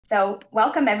So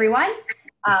welcome everyone.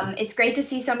 It's great to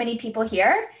see so many people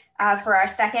here for our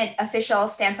second official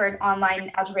Stanford Online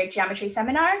Algebraic Geometry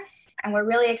seminar. And we're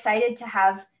really excited to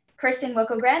have Kirsten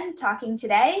Wickelgren talking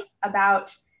today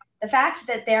about the fact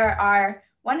that there are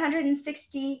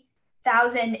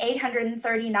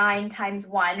 160,839 times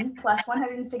 1 plus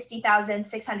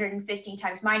 160,650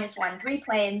 times minus 1, 3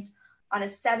 planes on a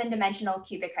 7-dimensional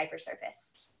cubic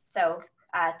hypersurface. So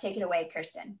take it away,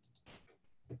 Kirsten.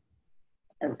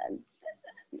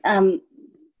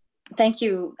 Thank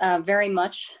you very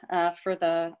much for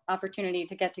the opportunity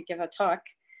to get to give a talk.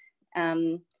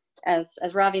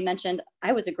 As Ravi mentioned,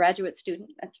 I was a graduate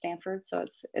student at Stanford, so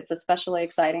it's especially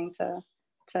exciting to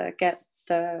get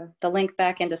the link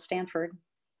back into Stanford.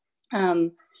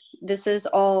 This is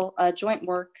all joint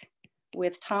work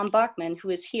with Tom Bachmann,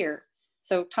 who is here.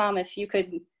 So Tom, if you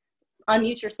could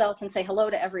unmute yourself and say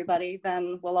hello to everybody,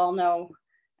 then we'll all know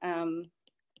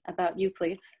about you,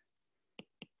 please.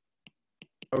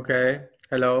 Okay,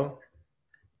 hello.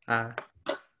 I'm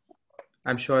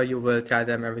sure you will tell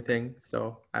them everything,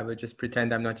 so I will just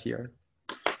pretend I'm not here.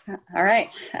 All right.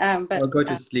 But I'll go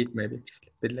to sleep, maybe it's a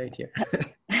bit late here.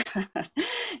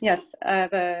 Yes,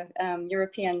 the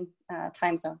European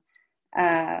time zone.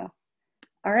 All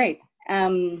right.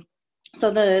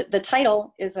 So the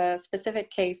title is a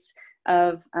specific case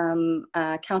of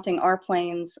counting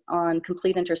R-planes on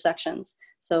complete intersections.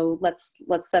 So let's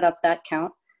set up that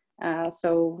count. Let's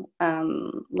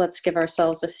give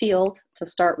ourselves a field to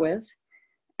start with,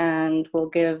 and we'll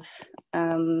give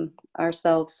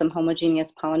ourselves some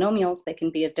homogeneous polynomials. They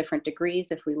can be of different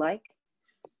degrees if we like.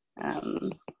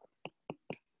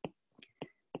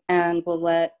 And we'll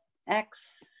let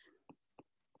X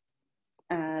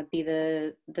be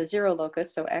the zero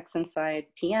locus, so X inside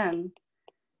Pn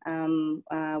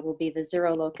will be the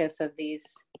zero locus of these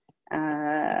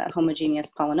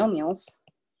homogeneous polynomials.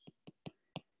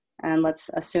 And let's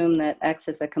assume that X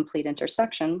is a complete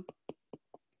intersection.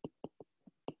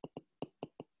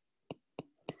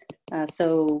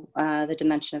 The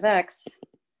dimension of X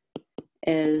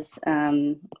is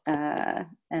n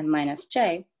minus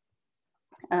j.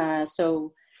 We're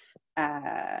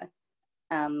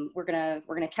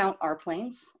gonna count R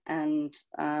planes, and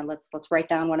let's write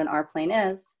down what an R plane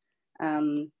is.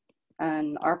 An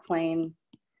R plane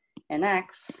in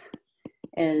X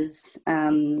is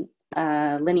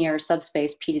linear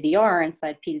subspace P to the R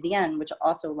inside P to the N, which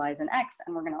also lies in X,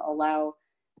 and we're going to allow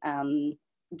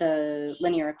the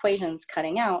linear equations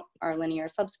cutting out our linear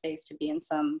subspace to be in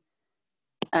some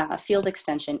field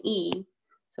extension E,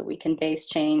 so we can base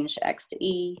change X to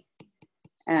E,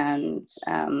 and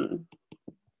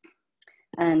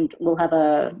we'll have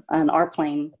an R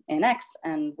plane in X,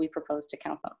 and we propose to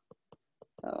count them.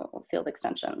 So field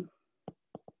extension.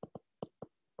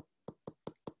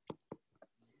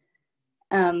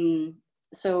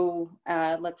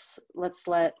 Let's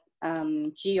let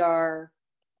GRRN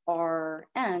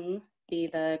be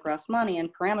the Grassmannian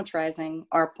parametrizing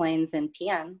R planes in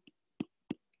Pn.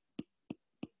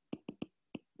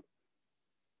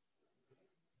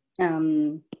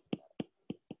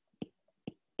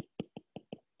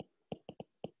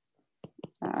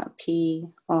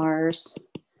 PRs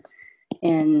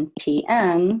in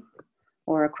Pn,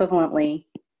 or equivalently,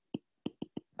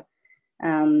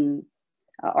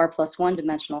 R plus 1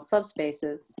 dimensional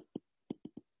subspaces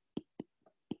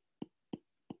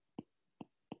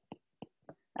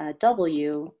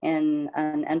W in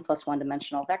an n plus 1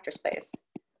 dimensional vector space.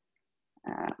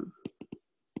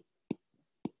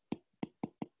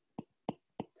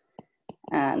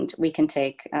 And we can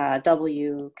take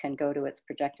W can go to its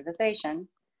projectivization,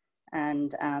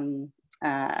 and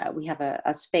we have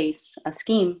a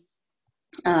scheme,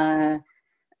 the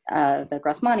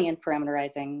Grassmannian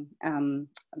parameterizing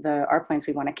the R-planes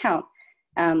we want to count.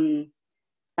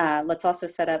 Let's also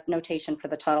set up notation for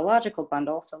the tautological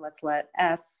bundle. So let's let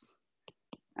S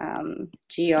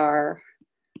GRRN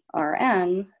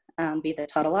be the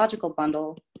tautological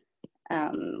bundle,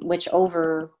 which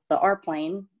over the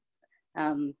R-plane,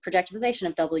 projectivization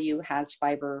of W has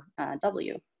fiber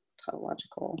W,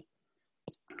 tautological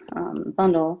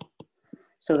bundle.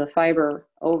 So the fiber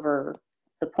over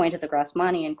the point of the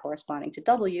Grassmannian corresponding to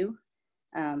W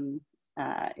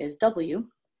is W.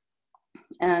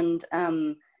 And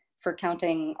for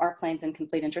counting R-planes in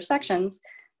complete intersections,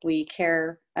 we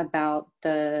care about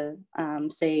the,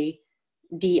 say,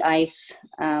 d-ith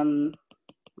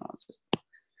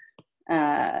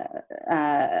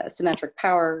symmetric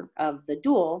power of the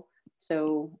dual.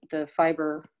 So the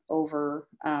fiber over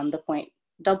the point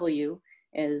W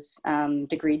is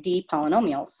degree D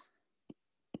polynomials.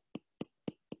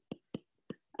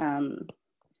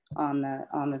 on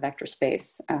the vector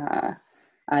space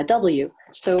W.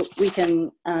 So we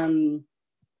can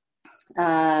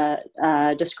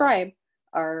describe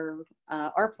our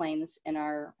planes in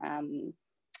our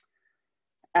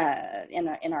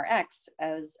X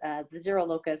as the zero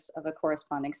locus of a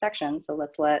corresponding section. So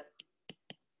let's let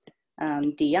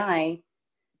di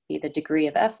be the degree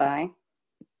of fi,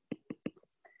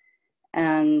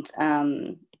 and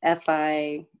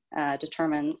fi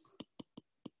determines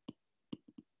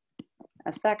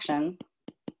a section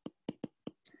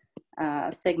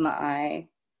sigma I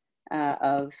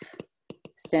of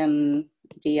sim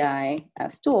di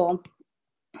stool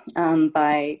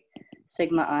by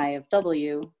sigma I of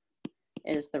W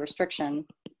is the restriction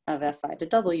of fi to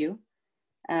W.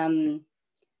 And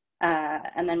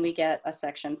then we get a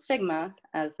section sigma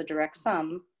as the direct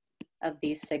sum of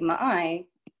these sigma I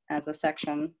as a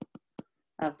section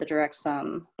of the direct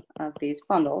sum of these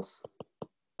bundles.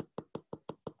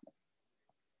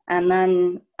 And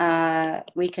then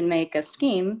we can make a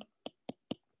scheme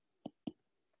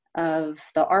of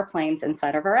the R-planes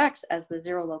inside of our X as the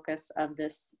zero locus of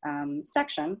this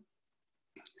section.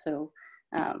 So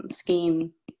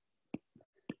scheme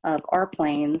of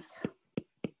R-planes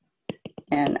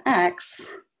in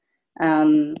X,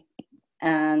 and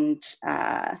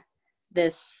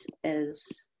this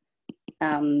is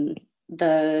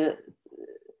the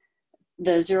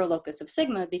zero locus of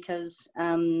sigma because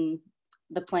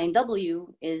the plane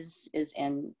W is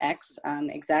in X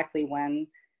exactly when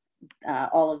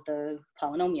all of the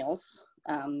polynomials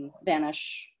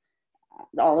vanish.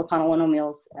 All the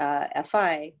polynomials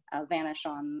fi vanish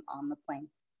on the plane.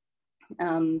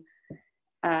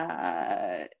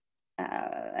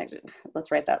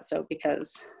 Let's write that. So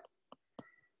because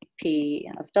P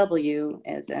of W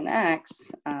is in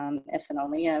X, if and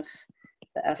only if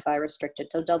the fi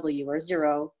restricted to W are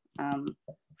zero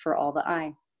for all the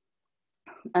I.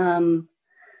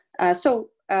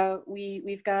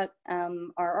 We've got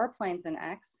our R-planes in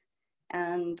X,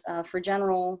 and for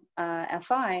general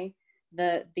fi,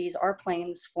 these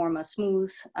R-planes form a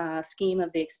smooth scheme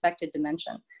of the expected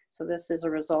dimension. So this is a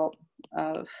result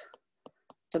of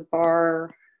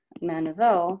Debarre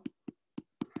Manivel.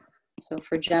 So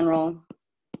for general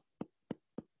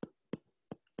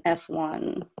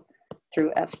F1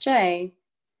 through Fj,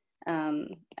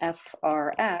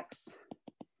 Frx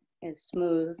is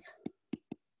smooth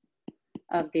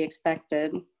of the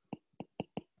expected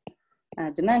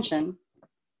dimension.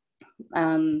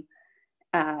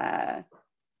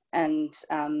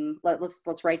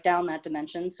 Let's write down that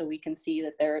dimension so we can see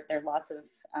that there are lots of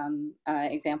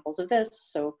examples of this.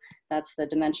 So that's the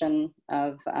dimension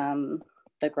of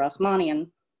the Grassmannian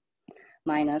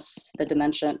minus the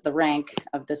dimension, the rank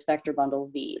of this vector bundle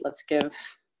V. Let's give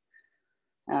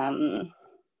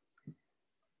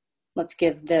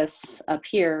this up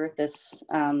here, this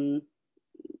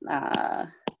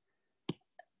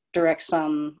direct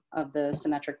sum of the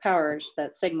symmetric powers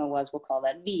that sigma was, we'll call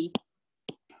that V.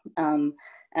 And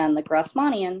the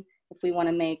Grassmannian, if we want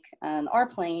to make an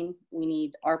R-plane, we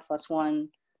need R+1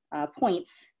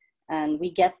 points, and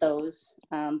we get those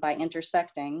by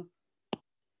intersecting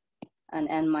an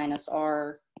n minus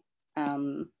r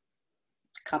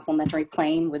complementary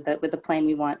plane with the plane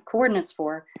we want coordinates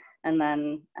for, and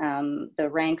then the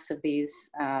ranks of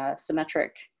these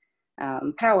symmetric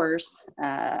powers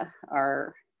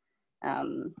are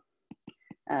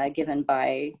given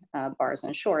by bars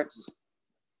and shorts.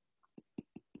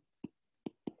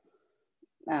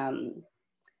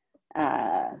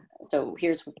 So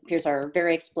here's our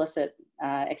very explicit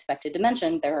expected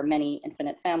dimension. There are many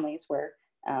infinite families where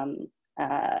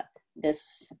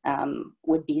this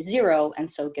would be zero and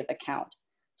so give a count.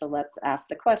 So let's ask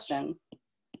the question,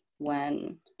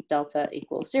 when delta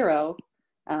equals zero,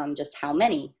 just how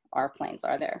many R-planes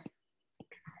are there?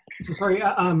 So sorry,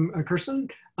 Kirsten,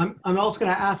 I'm also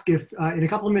going to ask if in a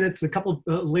couple of minutes, a couple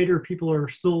later people are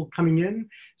still coming in.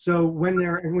 So when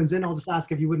everyone's in, I'll just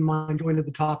ask if you wouldn't mind going to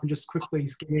the top and just quickly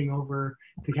skimming over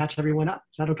to catch everyone up.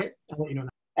 Is that okay? I'll let you know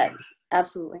now.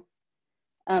 Absolutely.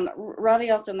 Ravi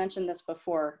also mentioned this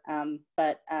before,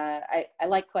 but I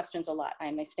like questions a lot.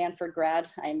 I'm a Stanford grad.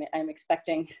 I'm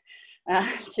expecting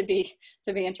to be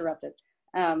interrupted.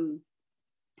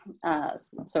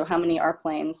 So how many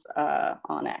R-planes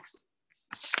on X?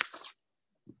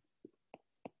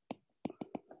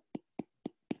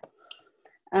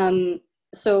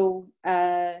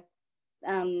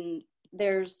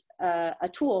 There's a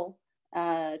tool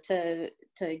to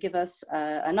give us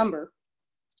a number.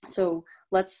 So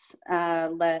let's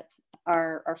let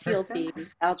our field be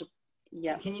algebra.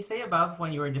 Yes. Can you say above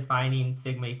when you were defining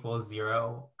sigma equals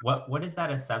 0, what is that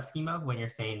a subscheme of when you're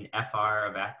saying FR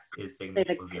of X is sigma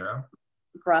equals 0?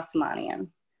 Grassmannian.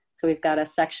 So we've got a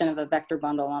section of a vector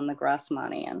bundle on the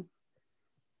Grassmannian.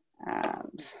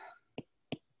 And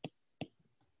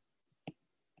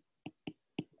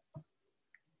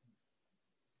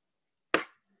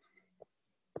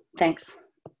thanks.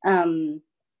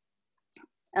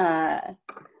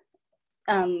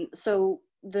 So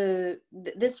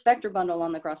this vector bundle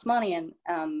on the Grassmannian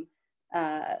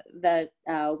that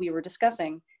we were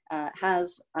discussing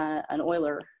has an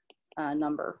Euler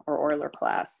number or Euler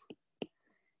class.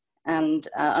 And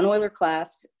an Euler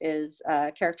class is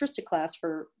a characteristic class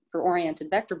for oriented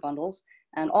vector bundles,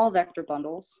 and all vector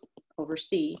bundles over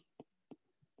C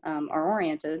are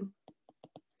oriented,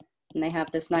 and they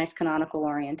have this nice canonical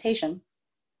orientation.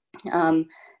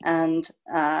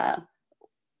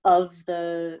 Of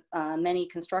the many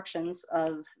constructions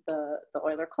of the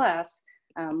Euler class,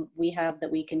 we have that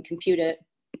we can compute it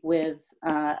with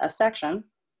a section.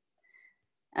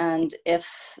 And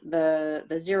if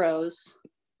the zeros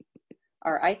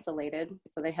are isolated,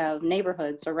 so they have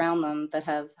neighborhoods around them that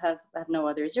have no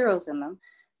other zeros in them,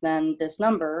 then this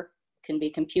number can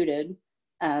be computed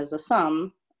as a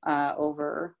sum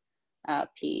over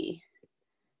P,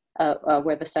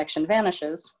 where the section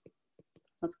vanishes.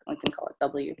 We can call it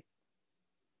W.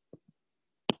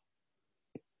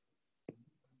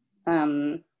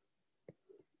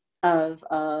 Of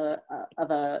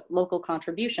a local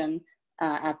contribution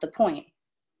at the point.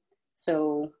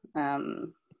 So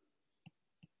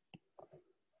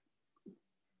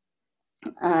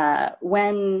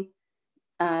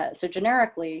so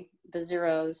generically, the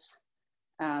zeros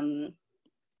of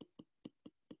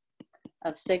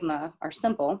sigma are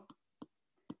simple,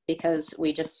 because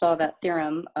we just saw that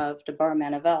theorem of Debarre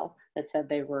Manivel that said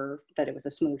that it was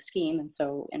a smooth scheme, and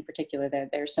so in particular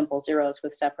they're simple zeros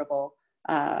with separable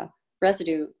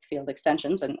residue field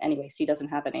extensions. And anyway, C doesn't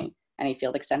have any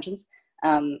field extensions.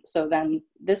 So then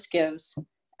this gives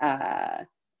a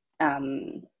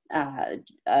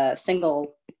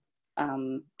single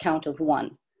count of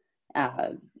 1.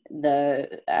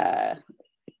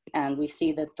 And we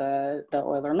see that the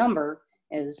Euler number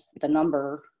is the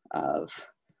number of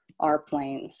R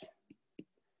planes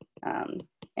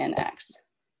in X.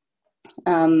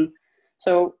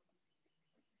 So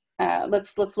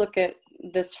let's look at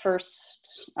this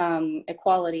first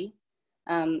equality.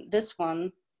 This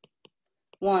one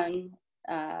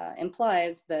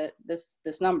implies that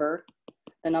this number,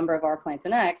 the number of R planes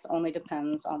in X, only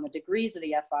depends on the degrees of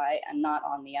the Fi and not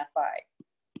on the Fi,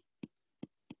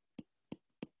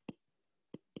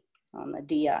 on the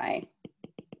Di,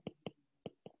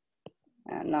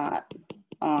 and not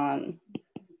on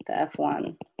the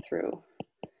F1 through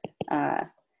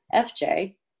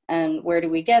Fj. And where do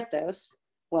we get this?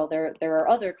 Well, there are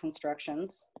other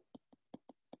constructions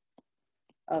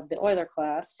of the Euler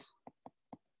class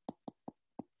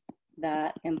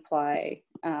that imply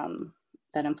 1.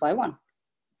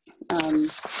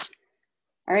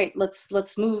 All right,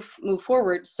 let's move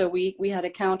forward. So we had a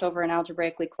count over an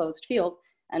algebraically closed field,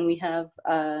 and we have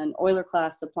an Euler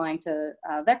class applying to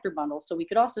vector bundles. So we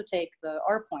could also take the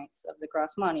R points of the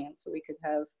Grassmannian. So we could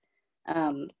have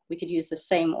we could use the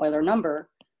same Euler number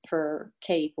for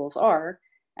k equals R.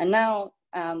 And now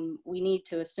we need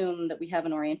to assume that we have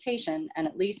an orientation, and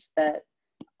at least that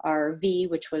our V,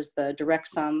 which was the direct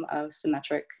sum of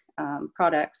symmetric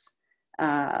products,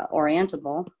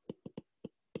 orientable.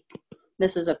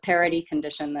 This is a parity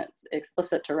condition that's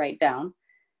explicit to write down.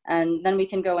 And then we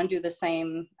can go and do the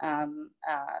same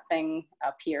thing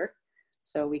up here.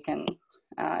 So we can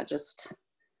just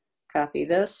copy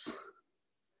this.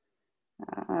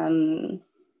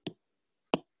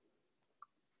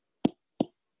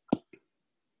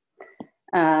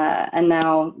 And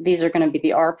now these are going to be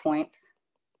the R points,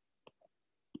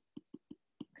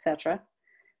 etc.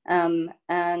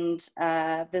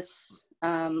 This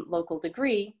local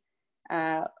degree,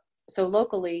 so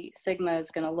locally, sigma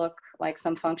is going to look like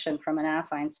some function from an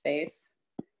affine space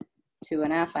to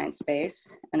an affine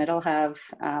space, and it'll have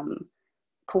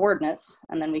coordinates,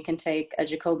 and then we can take a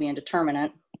Jacobian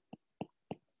determinant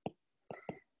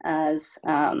as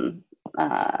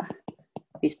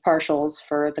these partials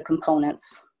for the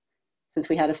components. Since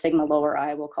we had a sigma lower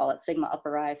I, we'll call it sigma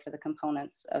upper I for the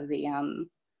components of the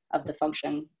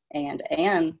function a and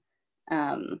an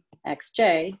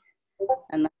xj,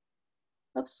 and then,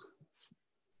 oops.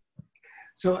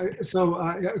 So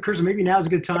Kirsten, maybe now is a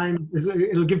good time.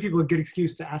 It'll give people a good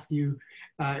excuse to ask you,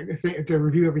 to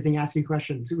review everything, ask you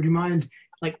questions. Would you mind,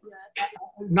 like,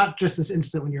 not just this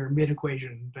instant when you're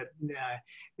mid-equation, but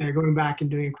going back and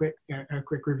doing a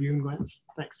quick review and glance.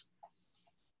 Thanks.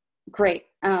 Great.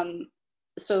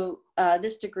 So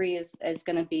this degree is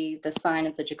going to be the sine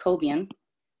of the Jacobian.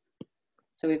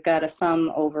 So we've got a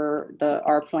sum over the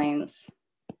r-planes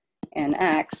in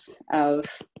X of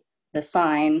the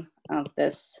sine of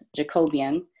this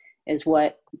Jacobian is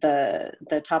what the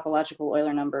topological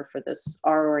Euler number for this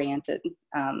R-oriented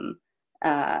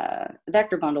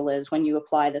vector bundle is when you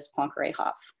apply this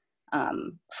Poincare-Hopf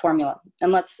formula.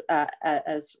 And let's,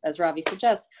 as Ravi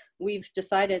suggests, we've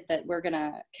decided that we're going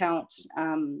to count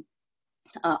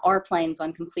R-planes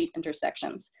on complete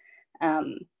intersections.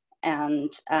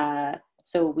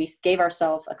 So we gave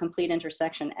ourselves a complete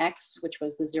intersection X, which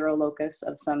was the zero locus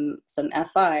of some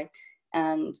Fi,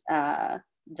 and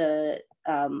the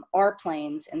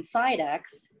R-planes inside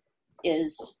X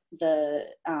is the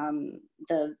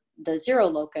zero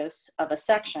locus of a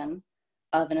section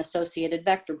of an associated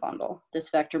vector bundle, this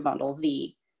vector bundle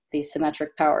V, these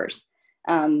symmetric powers.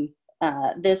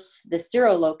 This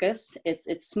zero locus,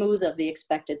 it's smooth of the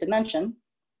expected dimension,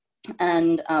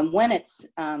 and when it's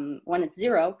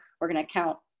zero, we're going to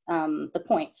count the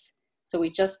points. So we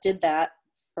just did that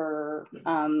for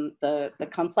the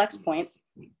complex points,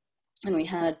 and we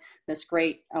had this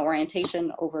great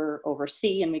orientation over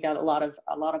C, and we got a lot of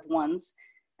ones.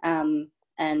 And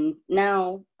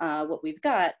now what we've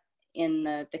got in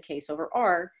the case over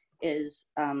R is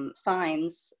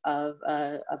signs of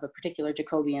a particular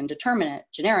Jacobian determinant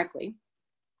generically.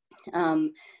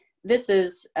 This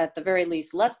is at the very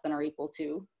least less than or equal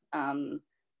to, and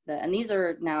these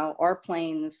are now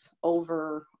R-planes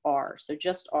over R, so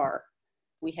just R.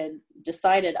 We had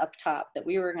decided up top that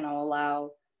we were going to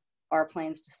allow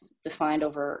R-planes defined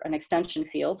over an extension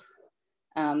field,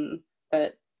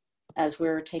 but as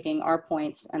we're taking R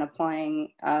points and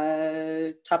applying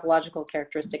a topological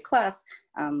characteristic class,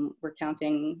 we're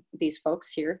counting these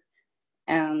folks here.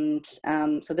 And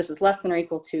so this is less than or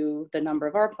equal to the number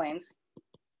of R-planes.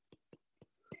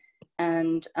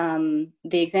 And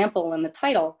the example in the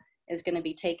title is going to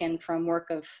be taken from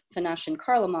work of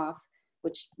Finashin-Kharlamov,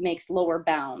 which makes lower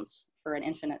bounds for an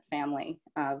infinite family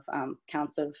of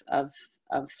counts of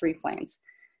 3 planes.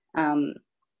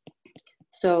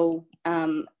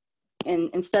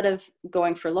 Instead of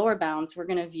going for lower bounds, we're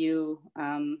going to view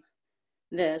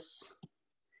this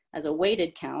as a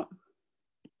weighted count.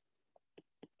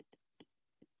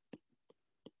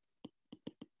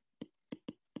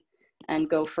 And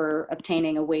go for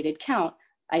obtaining a weighted count,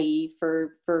 i.e.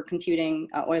 for computing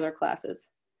Euler classes.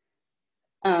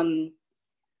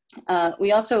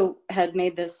 We also had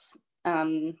made this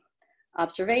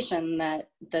observation that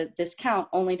this count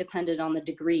only depended on the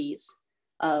degrees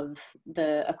of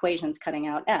the equations cutting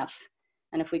out F.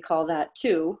 And if we call that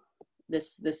 2,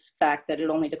 this fact that it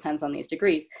only depends on these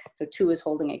degrees, so 2 is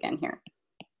holding again here.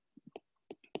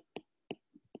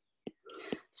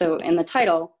 So in the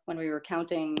title, when we were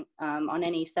counting on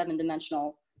any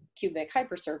 7-dimensional cubic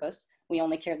hypersurface, we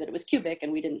only cared that it was cubic,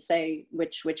 and we didn't say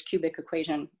which cubic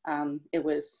equation it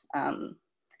was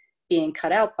being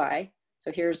cut out by.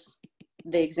 So here's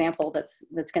the example that's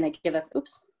going to give us,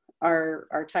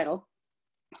 our title.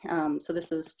 So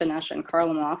this is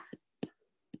Finashin-Kharlamov.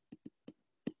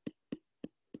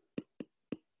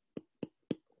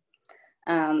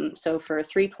 So for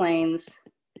 3 planes,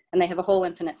 and they have a whole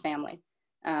infinite family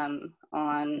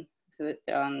on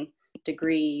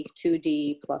degree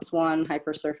 2D plus 1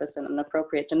 hypersurface in an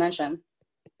appropriate dimension.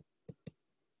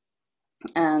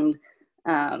 And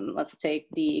let's take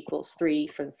D equals 3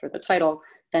 for the title.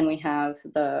 Then we have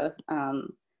the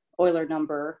Euler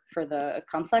number for the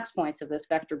complex points of this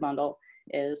vector bundle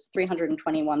is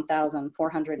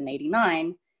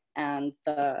 321,489, and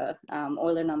the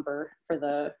Euler number for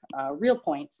the real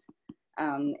points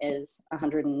is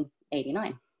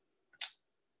 189.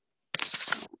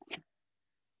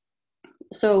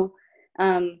 So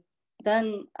then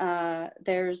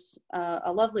there's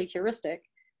a lovely heuristic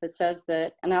that says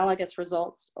that analogous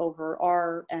results over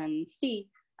R and C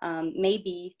may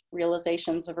be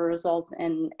realizations of a result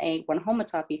in a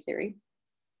one-homotopy theory.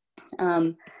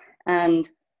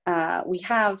 We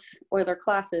have Euler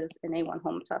classes in a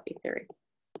one-homotopy theory.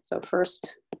 So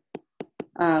first,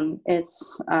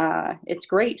 it's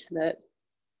great that,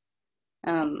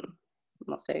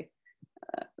 we'll say,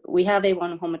 we have a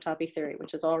one-homotopy theory,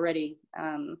 which is already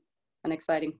an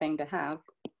exciting thing to have.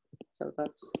 So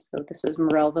this is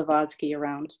Morel-Vivadsky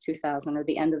around 2000 or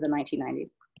the end of the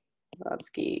 1990s.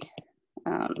 Vivadsky.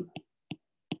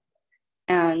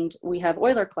 And we have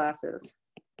Euler classes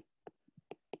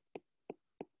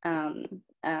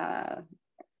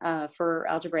for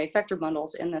algebraic vector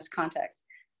bundles in this context.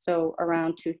 So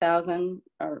around 2000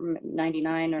 or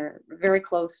 99 or very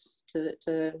close to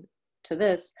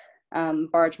this,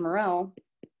 Barge-Morel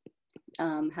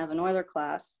have an Euler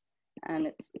class, and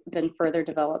it's been further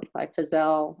developed by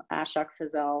Feazell,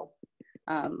 Ashok-Feazell,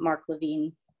 Mark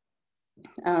Levine,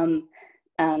 and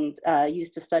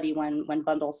used to study when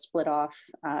bundles split off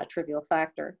trivial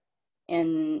factor.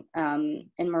 In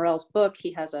Morel's book,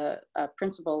 he has a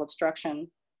principal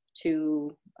obstruction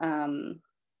to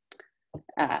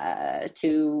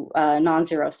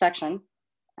non-zero section,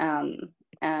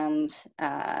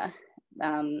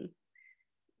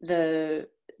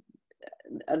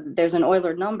 there's an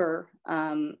Euler number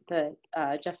that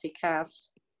Jesse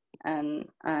Kass and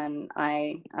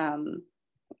I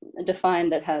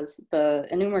defined that has the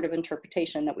enumerative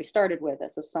interpretation that we started with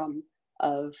as a sum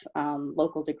of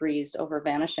local degrees over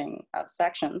vanishing of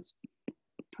sections.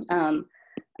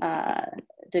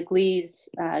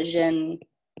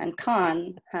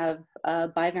 Déglise-Jin-Khan have a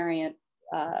bivariant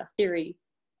theory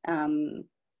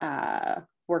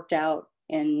worked out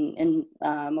in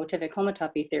motivic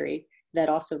homotopy theory that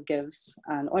also gives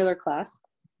an Euler class.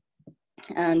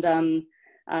 And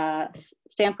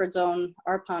Stanford's own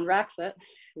Arpan Raksit,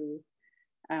 who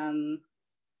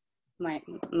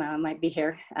might be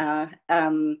here,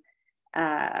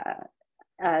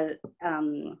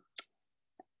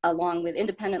 along with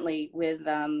independently with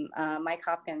Mike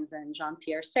Hopkins and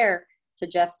Jean-Pierre Serre,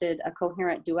 suggested a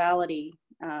coherent duality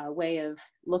way of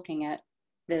looking at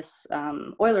this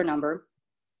Euler number.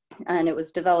 And it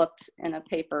was developed in a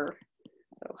paper.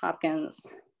 So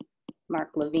Hopkins,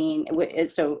 Mark Levine,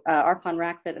 so Arpan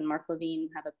Raksit and Mark Levine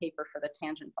have a paper for the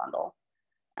tangent bundle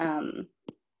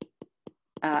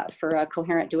for a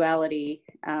coherent duality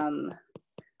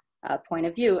point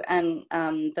of view. And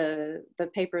the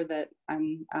paper that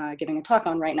I'm giving a talk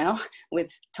on right now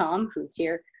with Tom, who's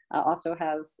here, also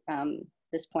has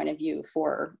this point of view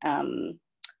for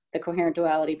the coherent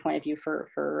duality point of view for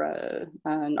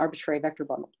an arbitrary vector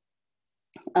bundle.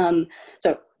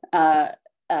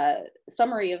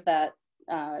 Summary of that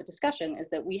discussion is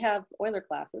that we have Euler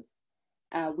classes.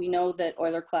 We know that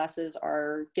Euler classes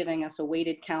are giving us a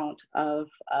weighted count of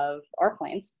R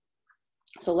planes.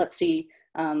 So let's see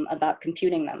about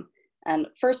computing them. And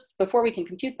first, before we can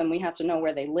compute them, we have to know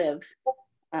where they live.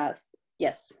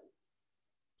 Yes.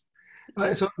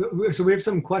 So we have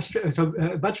some questions. So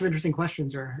a bunch of interesting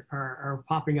questions are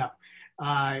popping up.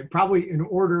 Probably in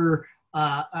order.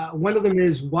 One of them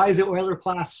is, why is it Euler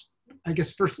class? I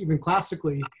guess first, even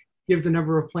classically, give the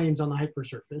number of planes on the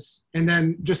hypersurface, and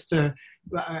then just to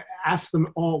ask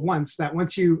them all at once that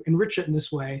once you enrich it in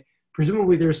this way,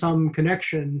 presumably there's some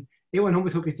connection. In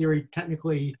homotopy theory,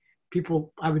 technically,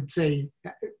 people, I would say,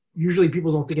 usually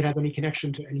people don't think it has any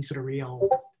connection to any sort of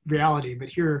reality, but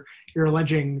here you're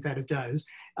alleging that it does.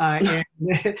 And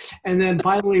then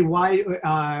finally, why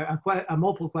a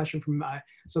multiple question from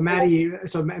Maddie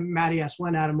asked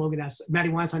one, Maddie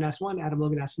Weinstein asked one, Adam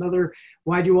Logan asked another.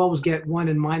 Why do you always get 1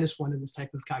 and -1 in this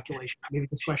type of calculation? Maybe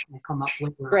this question will come up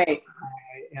later. Right.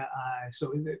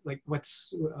 So like,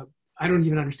 what's I don't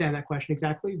even understand that question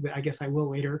exactly, but I guess I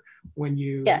will later when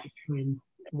you explain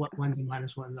what 1s and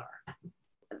 -1s are.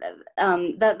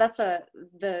 That's a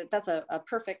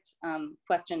perfect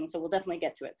question. So we'll definitely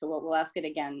get to it. So we'll ask it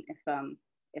again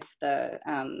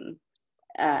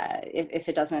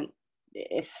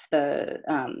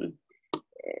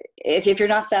if you're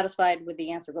not satisfied with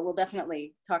the answer, but we'll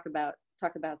definitely talk about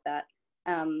that.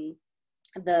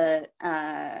 The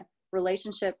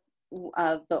relationship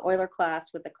of the Euler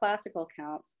class with the classical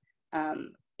counts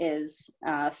is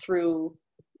through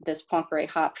this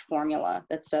Poincare-Hopf formula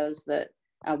that says that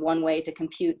one way to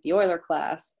compute the Euler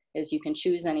class is you can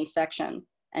choose any section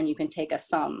and you can take a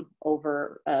sum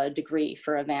over a degree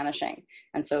for a vanishing.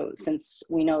 And so since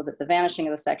we know that the vanishing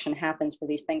of the section happens for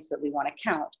these things that we want to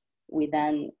count, we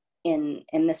then, in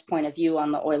this point of view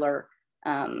on the Euler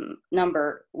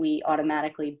number, we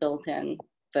automatically built in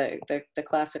the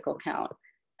classical count.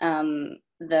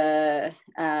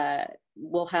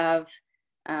 We'll have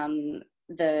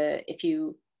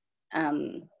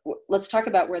let's talk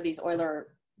about where these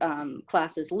Euler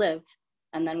classes live,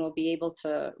 and then we'll be able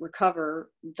to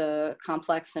recover the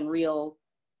complex and real,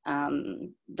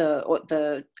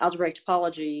 the algebraic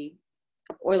topology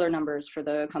Euler numbers for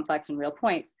the complex and real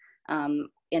points in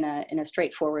a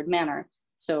straightforward manner.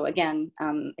 So again,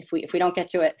 if we don't get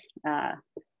to it,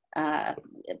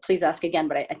 please ask again,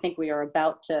 but I think we are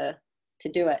about to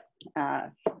do it.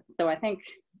 So I think,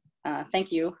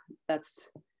 thank you. I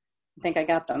think I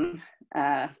got them,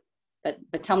 but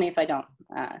tell me if I don't.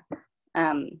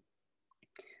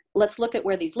 let's look at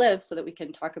where these live so that we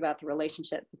can talk about the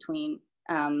relationship between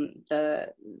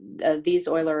these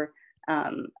Euler,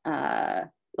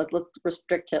 let's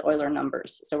restrict to Euler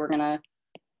numbers. So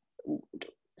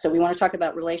we want to talk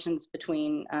about relations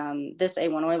between this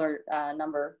A1 Euler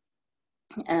number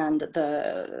and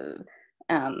the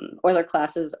Euler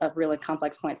classes of really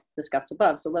complex points discussed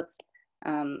above. So let's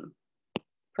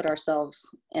put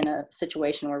ourselves in a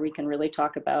situation where we can really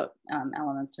talk about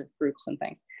elements of groups and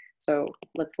things. So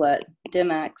let's let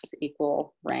dim x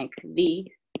equal rank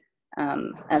v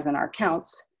as in our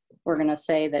counts. We're going to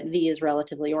say that v is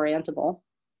relatively orientable.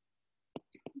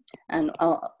 And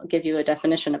I'll give you a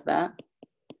definition of that.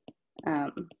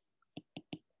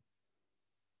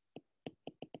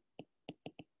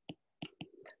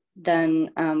 Then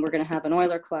we're going to have an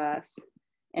Euler class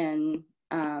in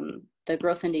the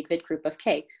Grothendieck-Witt group of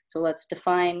K. So let's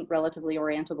define relatively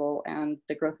orientable and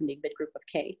the Grothendieck-Witt group of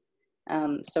K.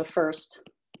 So first,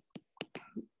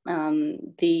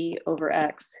 V over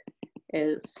X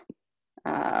is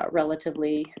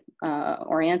relatively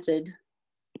oriented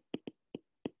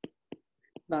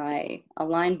by a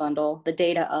line bundle, the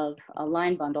data of a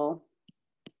line bundle,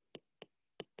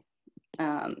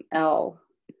 L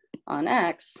on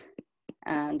X,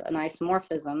 and an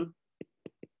isomorphism,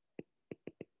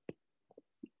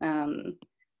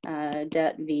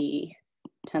 det V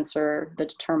tensor, the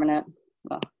determinant,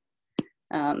 well,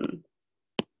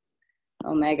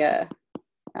 omega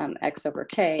x over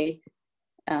k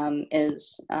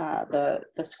is the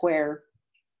square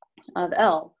of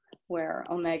L, where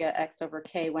omega x over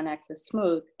k when x is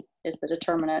smooth is the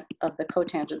determinant of the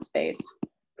cotangent space.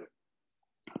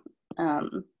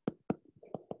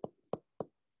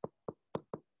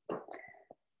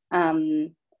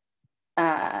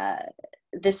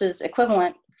 This is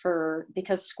equivalent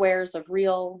because squares of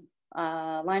real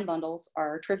line bundles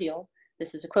are trivial.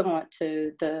 This is equivalent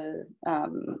to the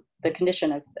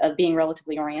condition of being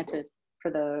relatively oriented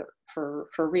for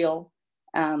real.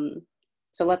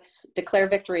 So let's declare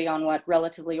victory on what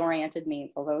relatively oriented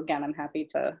means. Although again, I'm happy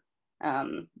to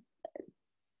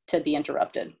be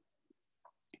interrupted.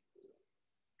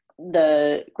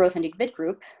 The Grothendieck-Witt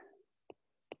group.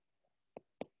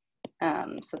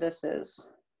 So this is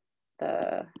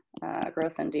the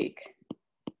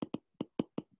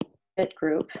Grothendieck-Witt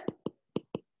group,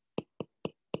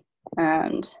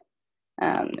 and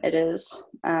it is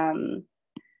the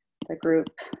group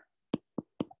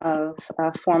of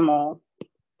formal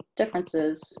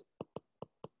differences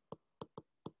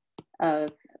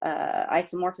of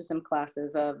isomorphism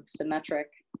classes of symmetric,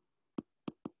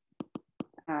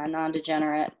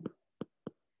 non-degenerate,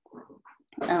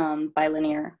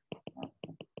 bilinear,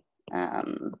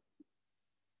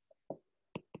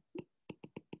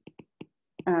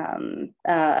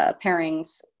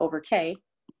 pairings over K.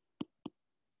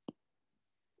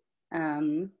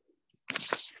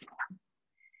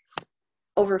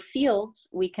 Over fields,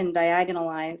 we can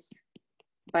diagonalize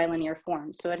bilinear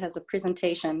forms. So it has a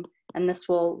presentation, and this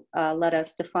will let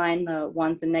us define the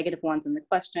ones and negative ones in the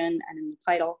question and in the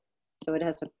title. So it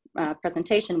has a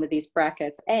presentation with these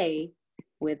brackets A,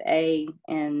 with A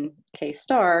in K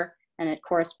star, and it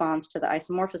corresponds to the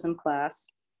isomorphism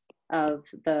class of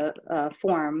the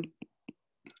form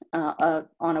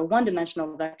on a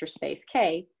one-dimensional vector space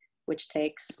K, which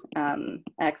takes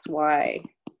x, y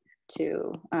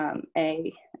to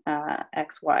A,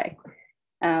 x, y.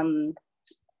 And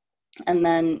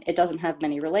then it doesn't have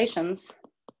many relations.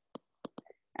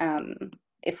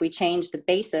 If we change the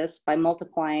basis by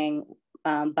multiplying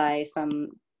by some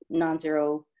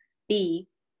non-zero b,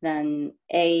 then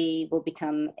A will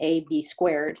become AB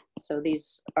squared. So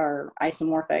these are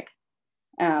isomorphic.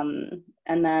 And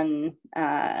then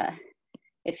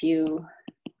if you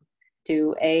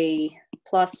do A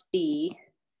plus B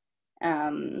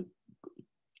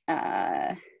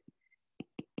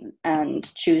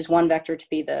and choose one vector to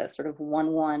be the sort of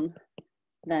 1, 1,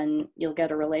 then you'll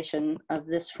get a relation of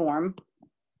this form.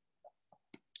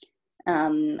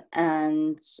 And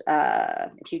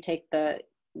if you take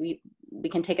we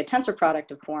can take a tensor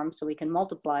product of forms, so we can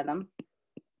multiply them.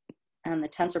 And the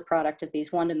tensor product of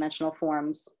these one-dimensional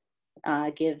forms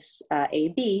gives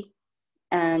AB,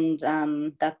 and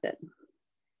that's it.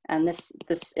 And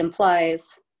this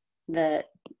implies that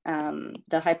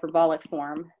the hyperbolic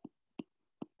form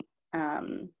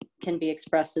can be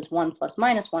expressed as 1 plus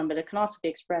minus 1, but it can also be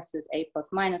expressed as A plus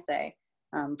minus A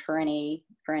for any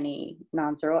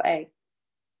non-zero A.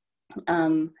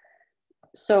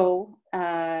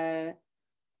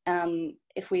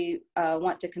 If we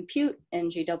want to compute in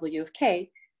GW of K,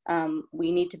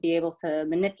 we need to be able to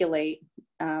manipulate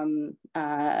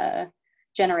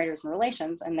generators and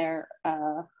relations, and they're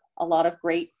a lot of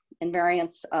great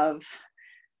invariants of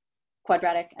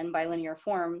quadratic and bilinear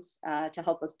forms to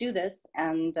help us do this,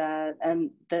 and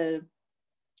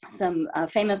some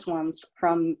famous ones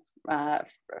from the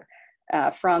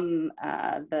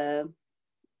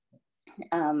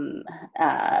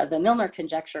Milnor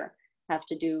conjecture have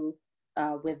to do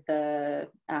with the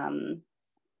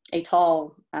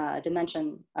étale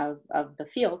dimension of the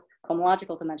field,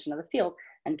 cohomological dimension of the field,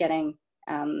 and getting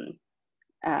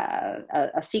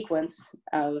a sequence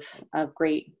of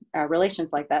great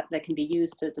relations like that that can be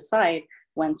used to decide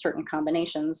when certain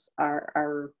combinations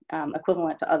are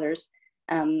equivalent to others.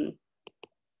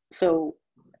 So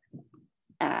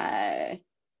I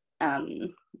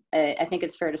think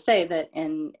it's fair to say that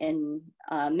in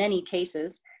many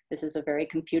cases, this is a very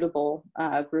computable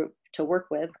group to work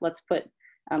with. Let's put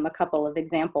a couple of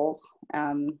examples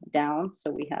down.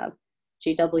 So we have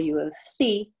GW of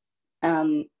C.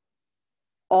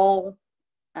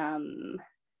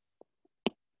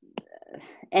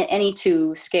 Any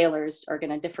two scalars are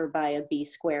going to differ by a b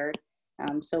squared.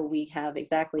 So we have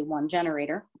exactly one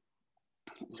generator.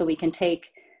 So we can take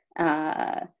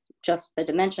just the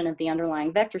dimension of the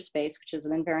underlying vector space, which is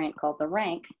an invariant called the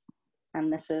rank,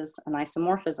 and this is an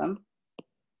isomorphism.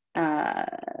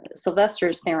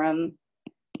 Sylvester's theorem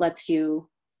lets you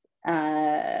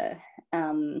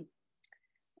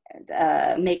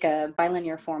make a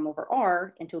bilinear form over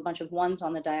R into a bunch of ones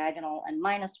on the diagonal and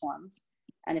minus ones.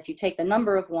 And if you take the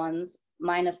number of ones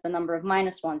minus the number of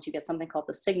minus ones, you get something called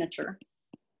the signature.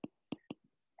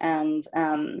 And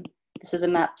this is a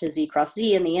map to Z cross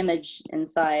Z, and the image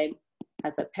inside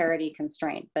has a parity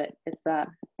constraint, but it's the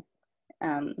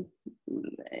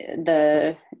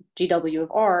GW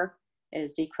of R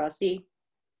is Z cross Z.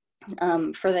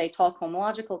 For the étale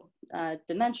cohomological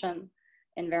dimension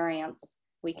invariance,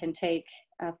 we can take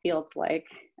fields like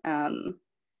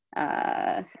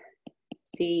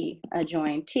C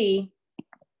adjoin T,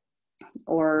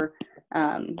 or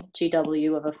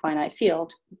GW of a finite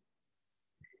field.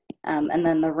 And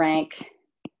then the rank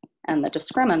and the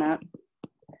discriminant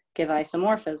give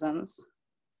isomorphisms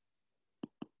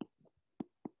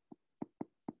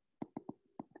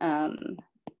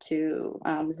to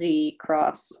Z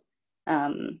cross,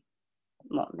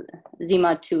 well, Z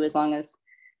mod 2 as long as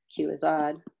Q is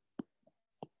odd.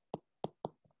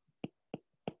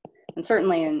 And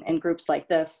certainly in groups like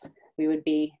this, we would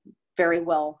be very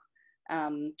well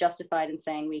justified in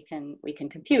saying we can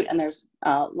compute, and there's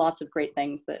lots of great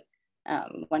things that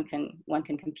one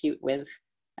can compute with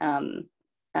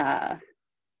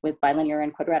bilinear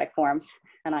and quadratic forms.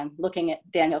 And I'm looking at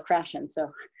Daniel Krashen,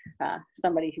 so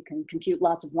somebody who can compute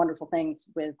lots of wonderful things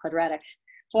with quadratic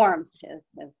forms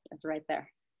is right there.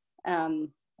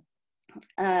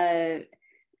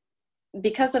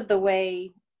 Because of the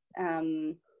way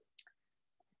the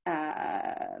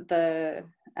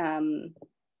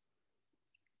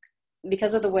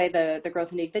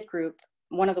growth and equate group,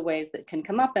 one of the ways that can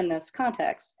come up in this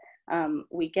context,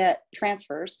 we get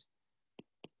transfers.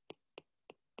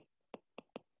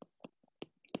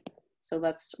 So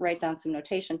let's write down some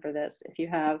notation for this. If you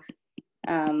have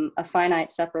a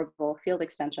finite separable field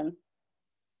extension,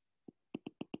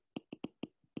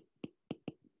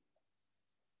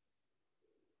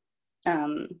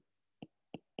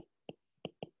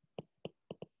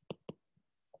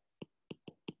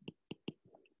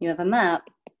 you have a map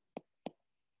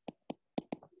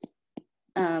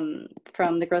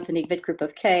from the growth and equate group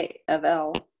of K of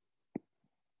L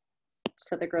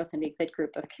to the growth and equate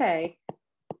group of K,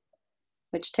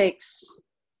 which takes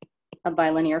a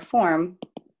bilinear form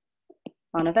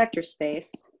on a vector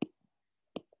space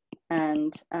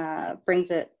and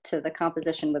brings it to the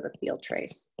composition with a field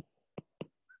trace.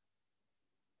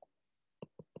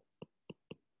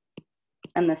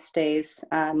 And this stays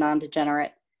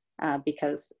non-degenerate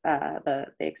because the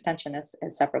extension is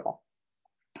separable.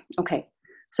 Okay,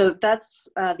 so that's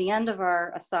the end of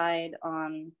our aside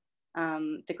on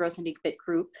the growth and equate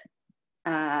group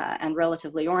and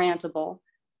relatively orientable.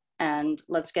 And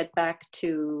let's get back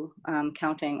to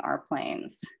counting our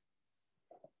planes.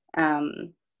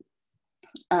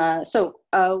 So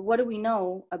what do we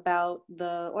know about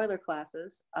the Euler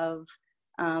classes of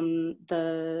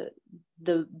the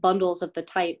bundles of the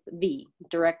type V,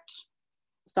 direct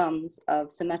sums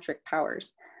of symmetric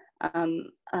powers?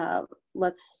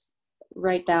 Let's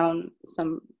write down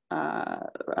some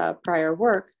prior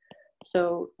work.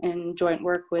 So in joint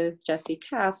work with Jesse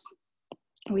Kass,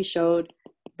 we showed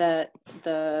that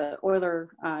the Euler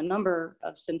number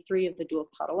of sim3 of the dual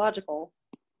topological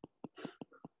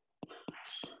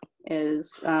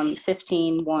is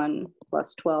 15, 1,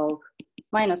 plus 12,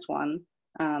 minus 1,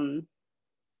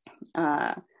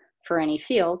 for any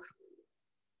field,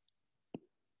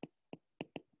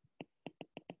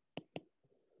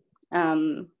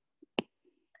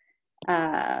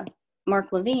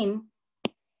 Mark Levine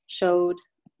showed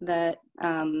that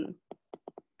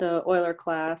the Euler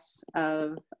class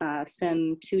of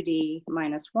sim 2D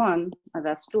minus 1 of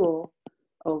S dual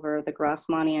over the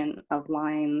Grassmannian of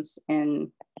lines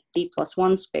in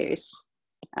D+1 space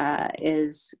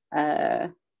is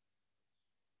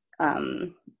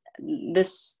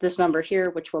this number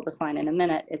here, which we'll define in a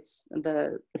minute. It's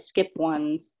the skip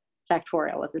one's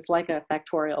factorial. It's like a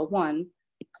factorial 1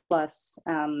 plus,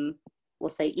 we'll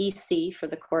say EC for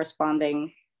the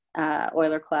corresponding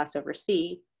Euler class over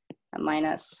C,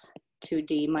 minus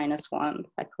 2D minus 1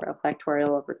 factorial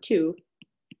over 2,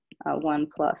 1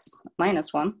 plus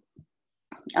minus 1.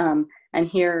 And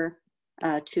here,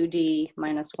 2D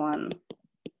minus 1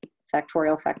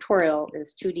 factorial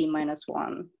is 2D minus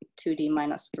 1, 2D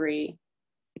minus 3, ...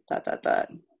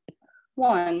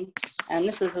 1. And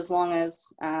this is as long as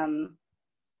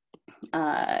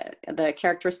the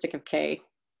characteristic of K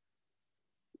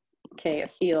a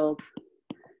field,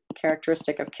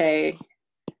 characteristic of K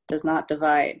does not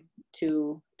divide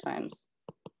 2 times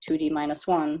 2D minus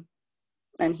 1.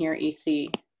 And here EC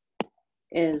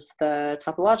is the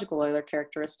topological Euler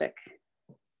characteristic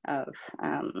of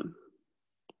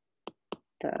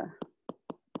the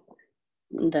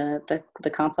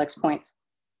complex points.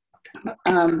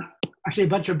 Actually, a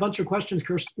bunch of questions,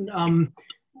 Kirsten.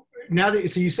 Now that,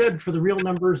 so you said for the real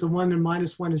numbers, the 1 and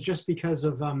minus 1 is just because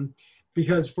of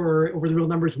because for over the real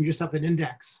numbers we just have an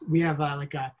index. We have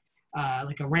like a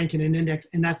rank and an index,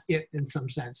 and that's it in some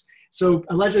sense. So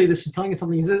allegedly, this is telling us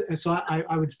something. So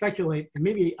I would speculate, and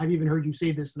maybe I've even heard you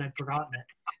say this and I've forgotten it.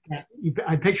 That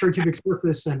I picture a cubic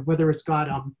surface, and whether it's got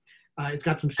some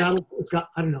saddle, it's got,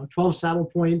 I don't know, 12 saddle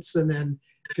points and then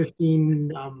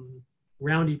 15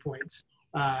 roundy points.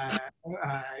 Okay,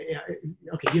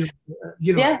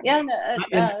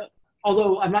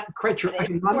 although I'm not quite sure,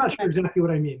 I'm not sure exactly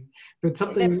what I mean, but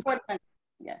something.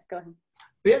 Yeah, go ahead.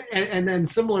 Yeah, and then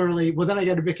similarly, well, then I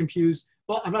get a bit confused.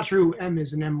 Well, I'm not sure who M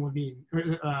is in M Levine, or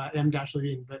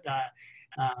M-Levine, but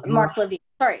Mark Levine.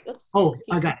 Sorry. Oops. Oh,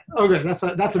 I got it. Oh, good. That's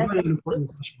a very important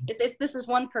question. This is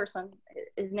one person.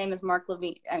 His name is Mark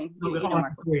Levine. I mean, you know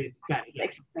Mark. Levine. Got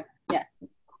it, yeah.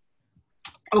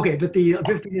 Okay, but the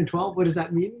 15 and 12, what does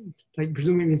that mean? Like,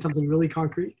 presumably it means something really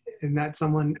concrete, and that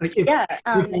someone, like, if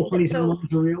 27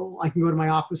 lines are real, I can go to my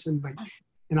office and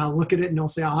I'll look at it and I'll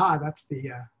say, aha, that's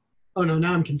the. Oh no,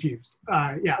 now I'm confused.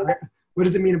 Yeah, what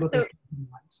does it mean about the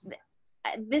lines?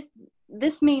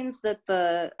 This means that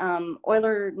the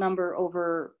Euler number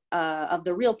over of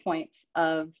the real points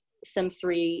of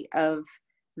sim3 of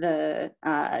the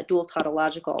dual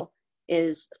tautological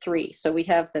is 3. So we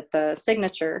have that the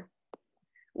signature,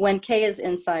 when K is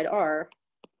inside R,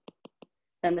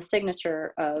 then the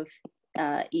signature of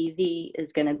EV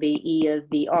is going to be E of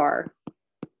VR,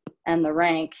 and the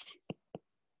rank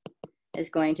is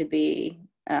going to be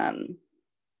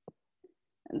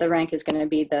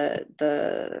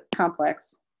the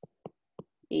complex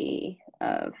E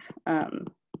of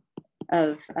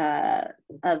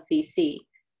VC.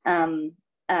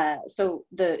 So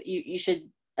you should,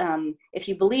 if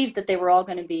you believe that they were all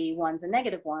going to be ones and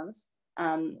negative ones,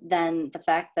 then the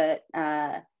fact that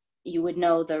you would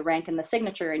know the rank and the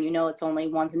signature, and you know it's only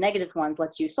ones and negative ones,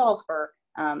 lets you solve for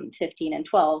 15 and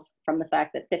 12 from the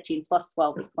fact that 15 plus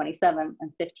 12 is 27,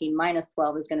 and 15 minus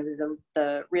 12 is going to be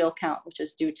the real count, which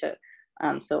is due to,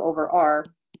 so over R,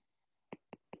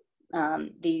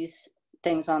 these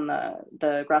things on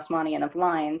the Grassmannian of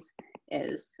lines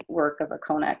is work of a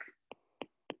Konek,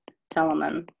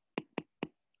 Telemann,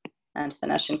 and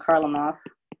Finashin-Kharlamov.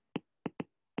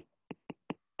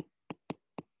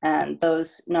 And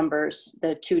those numbers,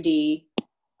 the 2D,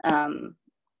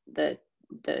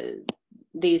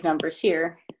 these numbers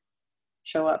here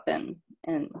show up in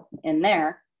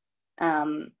there.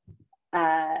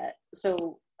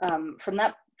 So from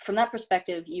that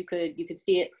perspective, you could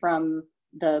see it from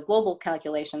the global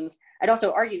calculations. I'd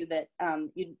also argue that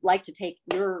you'd like to take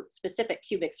your specific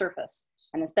cubic surface,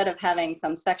 and instead of having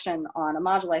some section on a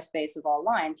moduli space of all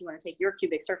lines, you want to take your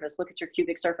cubic surface, look at your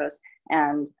cubic surface,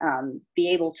 and be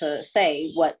able to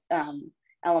say what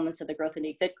elements of the growth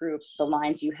unique bit group the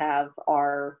lines you have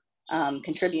are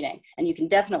contributing. And you can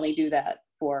definitely do that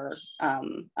for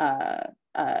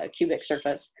cubic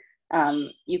surface.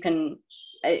 You can,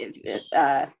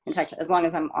 in fact, as long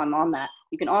as I'm on that,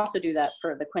 you can also do that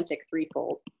for the quintic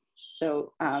threefold.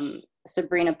 So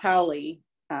Sabrina Pauli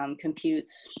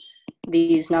computes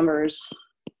these numbers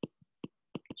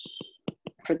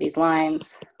for these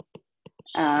lines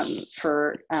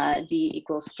for d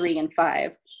equals 3 and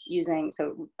 5, using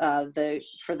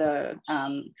for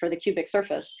the cubic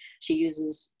surface, she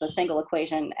uses the single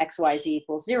equation xyz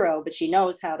equals 0, but she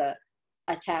knows how to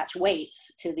attach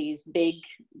weights to these big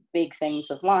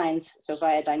things of lines, so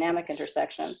via dynamic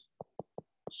intersection.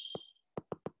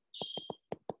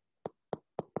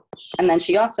 And then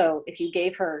she also, if you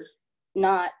gave her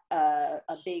not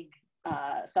a big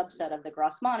subset of the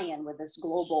Grassmannian with this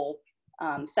global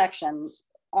section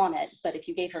on it, but if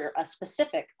you gave her a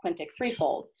specific quintic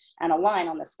threefold and a line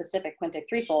on the specific quintic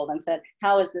threefold and said,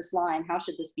 how is this line, how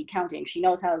should this be counting? She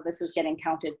knows how this is getting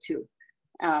counted too.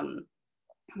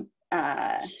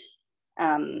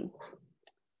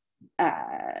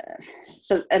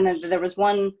 So, and then there was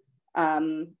one,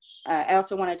 I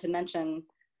also wanted to mention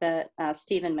that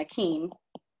Stephen McKean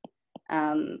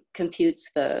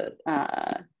computes the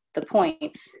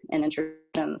points in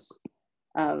intersections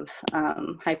of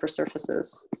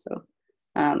hypersurfaces. So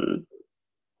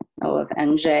of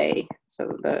nj,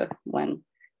 so when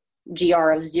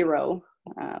gr of 0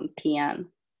 pn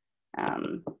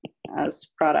as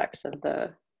products of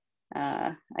the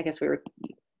I guess we were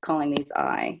calling these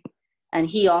I, and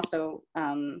he also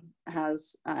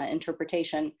has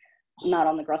interpretation not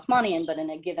on the Grassmannian but in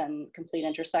a given complete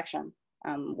intersection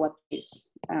what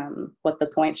the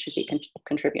points should be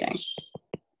contributing.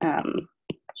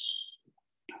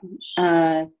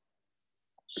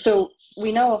 So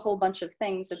we know a whole bunch of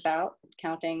things about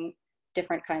counting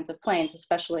different kinds of planes,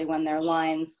 especially when they're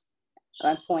lines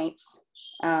and points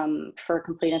for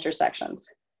complete intersections.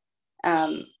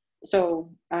 A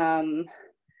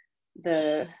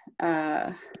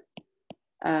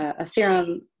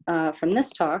theorem from this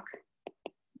talk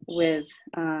with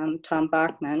Tom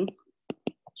Bachmann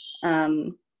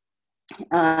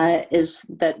is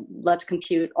that let's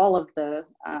compute all of the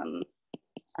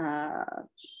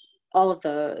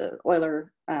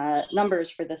Euler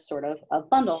numbers for this sort of a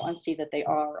bundle and see that they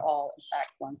are all in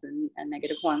fact ones and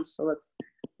negative ones. So let's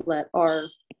let R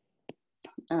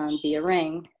be a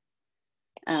ring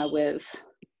with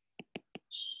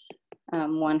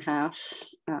 1/2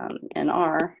 in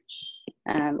R,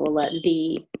 and we'll let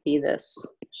V be this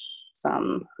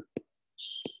sum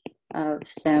of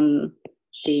sim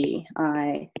d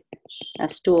I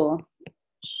s dual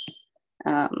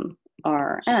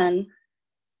Rn,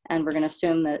 and we're going to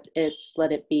assume that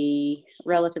let it be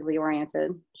relatively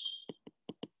oriented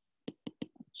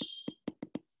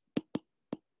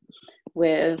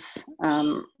with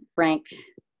rank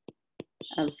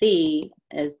of V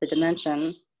is the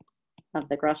dimension of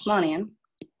the Grassmannian.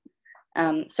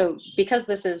 So because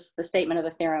this is the statement of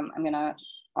the theorem, I'm going to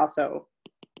also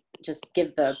just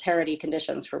give the parity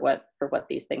conditions for what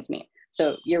these things mean.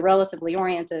 So you're relatively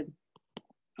oriented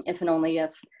if and only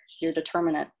if your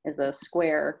determinant is a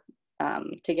square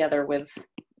together with,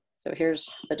 so here's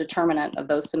the determinant of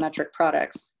those symmetric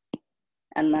products.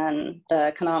 And then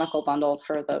the canonical bundle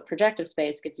for the projective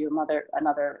space gives you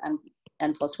another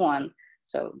n+1.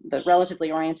 So the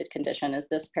relatively oriented condition is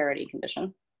this parity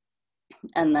condition.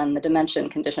 And then the dimension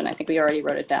condition, I think we already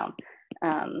wrote it down,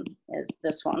 is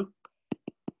this one.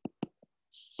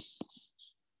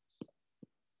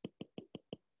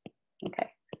 Okay,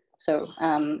 so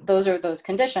those are those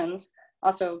conditions.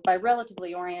 Also, by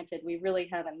relatively oriented, we really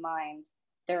have in mind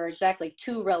there are exactly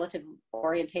 2 relative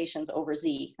orientations over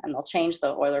Z, and they'll change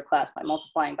the Euler class by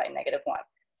multiplying by -1.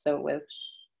 So with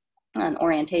an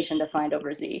orientation defined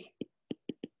over Z.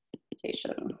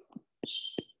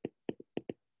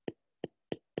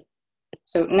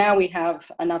 So now we have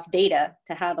enough data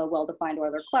to have a well-defined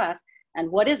Euler class.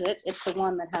 And what is it? It's the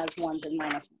one that has 1s and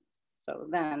 -1s. So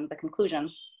then the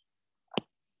conclusion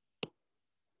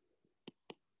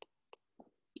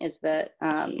is that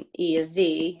E of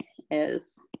V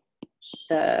is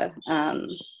the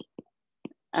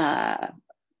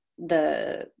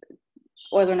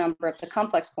Euler number of the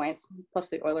complex points plus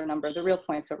the Euler number of the real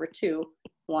points over 2,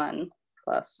 1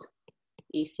 plus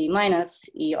EC minus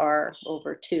ER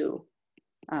over 2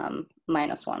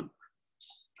 minus 1.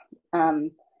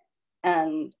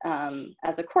 And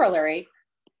as a corollary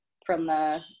from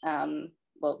the,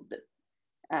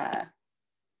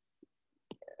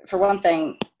 for one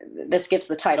thing, this gives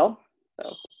the title.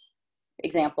 So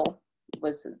example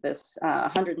was this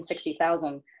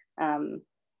 160,000,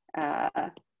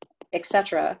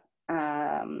 etc.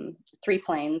 3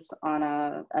 planes on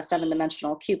a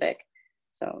 7-dimensional cubic.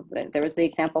 So there was the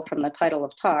example from the title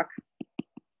of talk.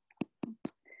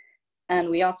 And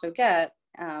we also get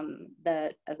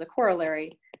that as a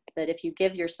corollary, that if you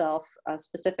give yourself a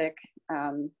specific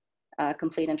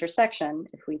complete intersection,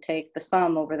 if we take the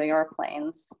sum over the R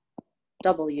planes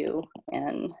W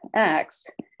in X,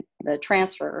 the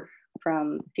transfer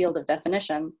from the field of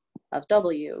definition of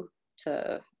W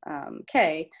to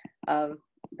K of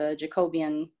the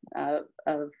Jacobian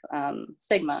of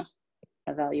sigma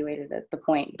evaluated at the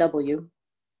point W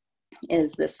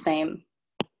is this same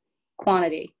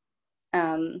quantity.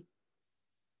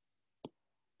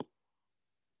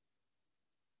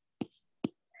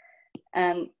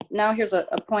 And now here's a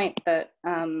point that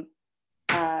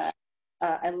I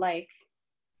like.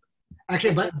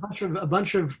 Actually, a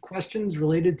bunch of questions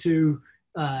related to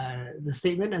the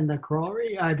statement and the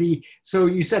corollary. So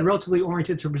you said relatively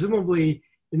oriented, so presumably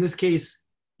in this case,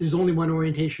 there's only one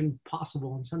orientation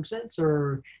possible in some sense,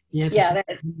 or the answer? Yeah,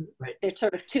 right. They're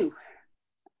sort of two.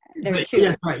 There are Right. two.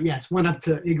 Yes, right. Yes, one up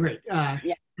to great. Yeah.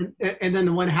 And then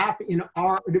the 1/2 in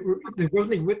the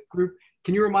Grosvenor-Witt group.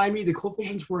 Can you remind me the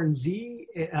coefficients were in Z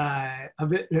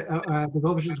of it? The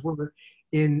coefficients were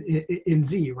in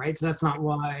Z, right? So that's not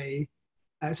why.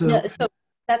 No, so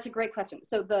that's a great question.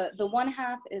 So the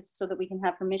 1/2 is so that we can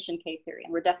have permission K theory,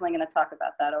 and we're definitely going to talk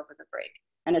about that over the break.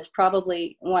 And it's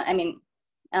probably one. I mean,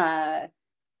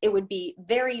 it would be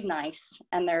very nice,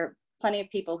 and there are plenty of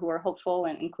people who are hopeful,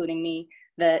 and including me,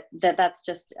 that's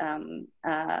just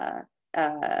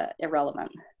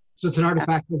irrelevant. So it's an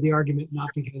artifact of the argument, not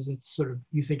because it's sort of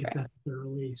you think it's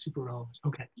necessarily super relevant.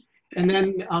 Okay. And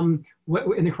then what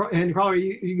in the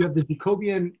corollary you have the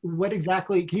Jacobian. What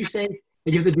exactly can you say?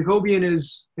 Like if the Jacobian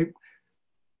is.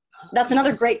 That's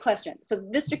another great question. So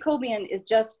this Jacobian is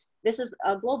this is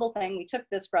a global thing. We took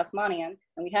this Grassmannian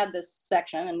and we had this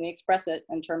section and we express it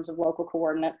in terms of local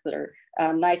coordinates that are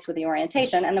nice with the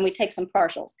orientation. And then we take some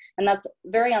partials. And that's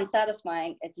very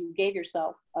unsatisfying. If you gave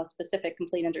yourself a specific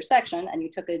complete intersection and you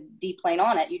took a D plane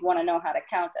on it, you'd want to know how to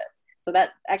count it. So that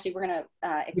actually we're going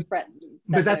to express.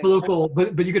 But that's a local,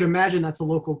 but you could imagine that's a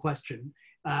local question.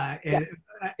 And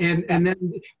then,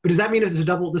 but does that mean it's a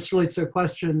double, this relates to a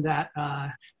question that,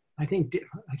 I think,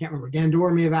 I can't remember, Dan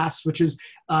Dorr may have asked, which is,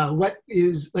 what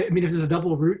is, I mean, if there's a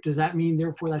double root, does that mean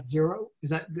therefore that's 0? Is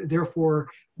that therefore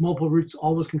multiple roots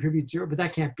always contribute 0? But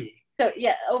that can't be. So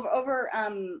yeah,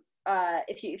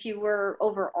 if you were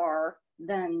over R,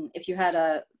 then if you had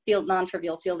a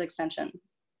non-trivial field extension,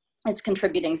 it's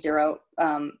contributing 0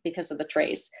 because of the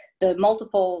trace. The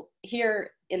multiple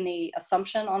here in the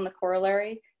assumption on the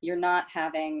corollary, you're not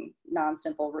having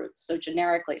non-simple roots. So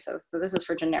generically, so this is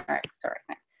for generic, sorry,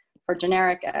 thanks. For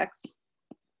generic X.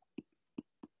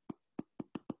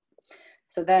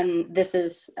 So then this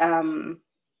is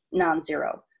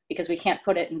non-zero because we can't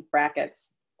put it in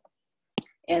brackets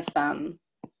if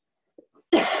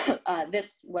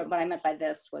this, what I meant by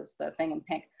this was the thing in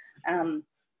pink.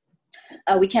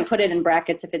 We can't put it in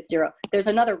brackets if it's 0. There's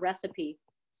another recipe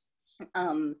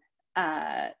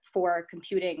for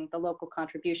computing the local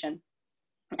contribution,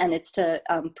 and it's to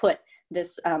put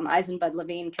this Eisenbud,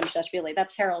 Levine, Kimshashvili,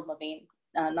 that's Harold Levine,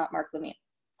 not Mark Levine,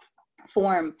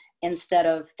 form instead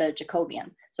of the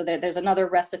Jacobian. So there's another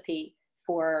recipe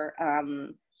for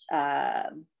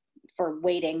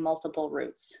weighting multiple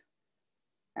roots.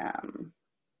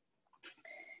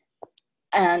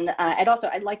 And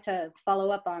I'd like to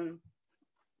follow up on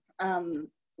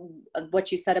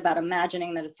what you said about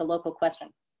imagining that it's a local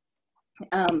question.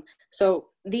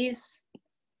 So these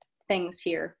things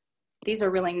here, these are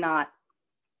really not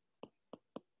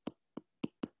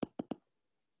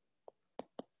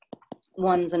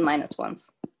ones and minus ones.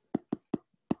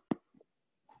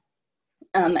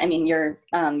 I mean, your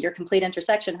complete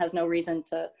intersection has no reason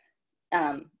to,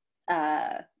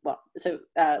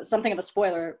 something of a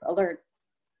spoiler alert.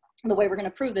 The way we're going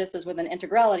to prove this is with an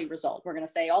integrality result. We're going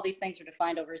to say all these things are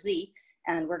defined over Z,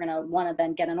 and we're going to want to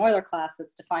then get an Euler class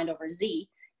that's defined over Z,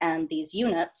 and these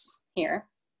units here,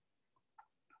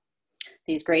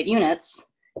 these great units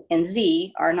in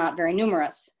Z are not very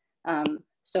numerous.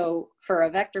 So for a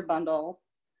vector bundle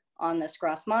on this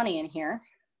Grassmannian here,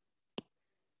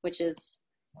 which is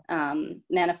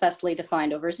manifestly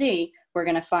defined over Z, we're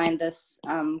going to find this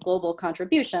global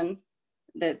contribution,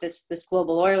 this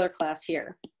global Euler class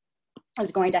here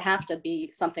is going to have to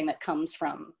be something that comes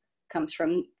from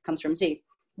Z.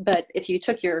 But if you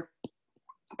took your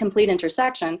complete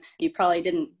intersection, you probably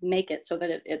didn't make it so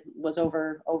that it was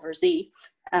over Z.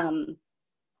 And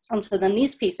so then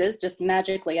these pieces just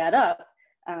magically add up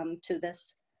to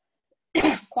this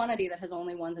quantity that has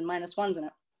only ones and minus ones in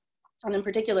it. And in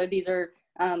particular, these are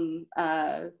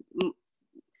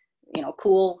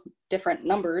cool different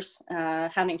numbers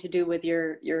having to do with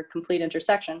your complete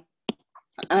intersection.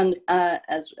 And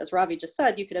as Ravi just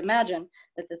said, you could imagine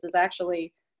that this is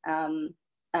actually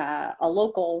a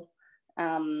local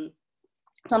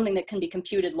something that can be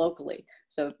computed locally.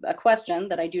 So a question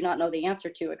that I do not know the answer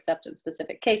to except in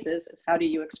specific cases is, how do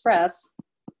you express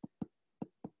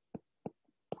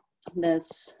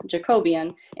this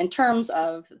Jacobian in terms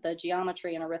of the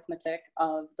geometry and arithmetic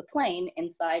of the plane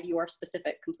inside your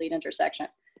specific complete intersection?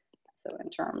 So in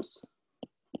terms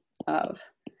of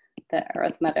the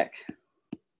arithmetic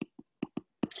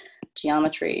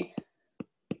geometry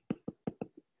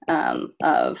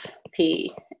of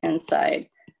P inside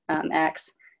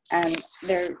X. And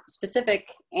there are specific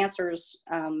answers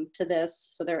to this.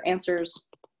 So there are answers,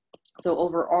 so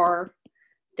over R,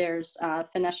 there's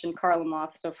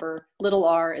Finashin-Kharlamov. So for little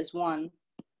r is 1,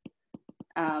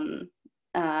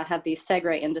 have these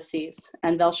Segre indices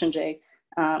and Welschenge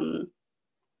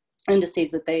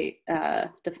indices that they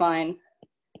define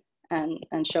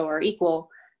and show are equal.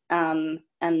 And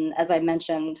as I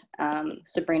mentioned,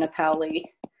 Sabrina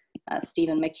Pauli,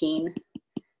 Stephen McKean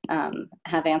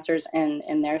have answers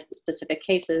in their specific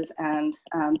cases, and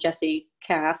Jesse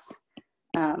Cass,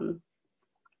 and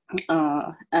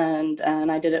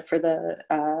I did it for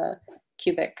the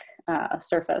cubic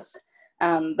surface.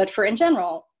 But for in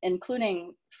general,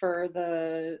 including for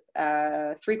the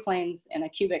 3 planes in a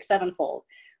cubic 7-fold,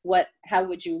 how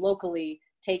would you locally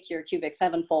take your cubic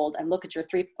 7-fold and look at your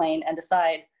 3-plane and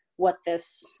decide what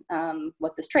this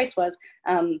trace was?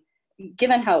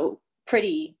 Given how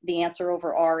pretty the answer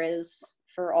over R is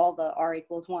for all the R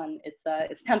equals 1,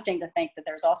 it's tempting to think that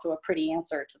there's also a pretty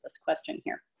answer to this question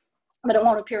here, but it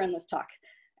won't appear in this talk.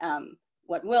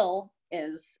 What will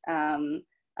is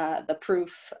the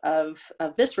proof of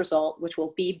this result, which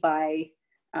will be by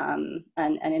an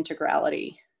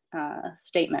integrality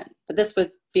statement. But this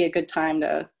would be a good time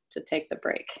to take the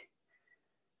break.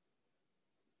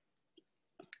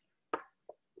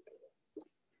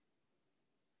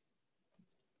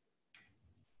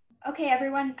 Okay,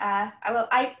 everyone.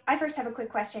 I first have a quick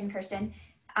question, Kirsten.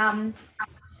 Can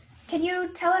you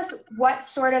tell us what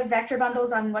sort of vector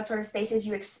bundles on what sort of spaces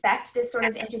you expect this sort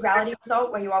of integrality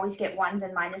result, where you always get 1s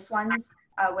and -1s,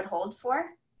 would hold for?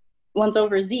 1s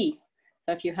over Z.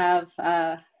 So if you have,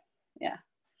 yeah.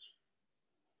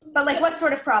 But like, what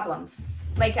sort of problems?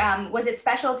 Like, was it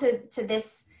special to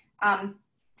this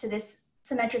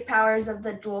symmetric powers of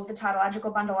the dual of the tautological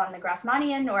bundle on the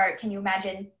Grassmannian, or can you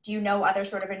imagine, do you know other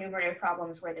sort of enumerative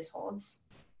problems where this holds?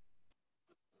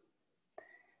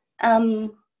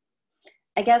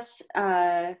 I guess,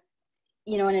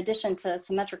 you know, in addition to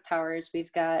symmetric powers,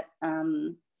 we've got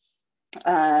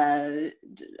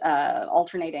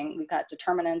alternating, we've got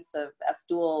determinants of S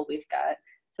dual, we've got,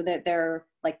 so that they're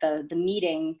like the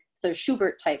meeting, so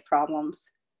Schubert type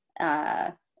problems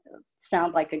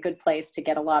sound like a good place to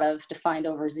get a lot of defined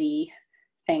over Z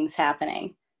things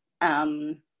happening.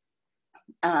 And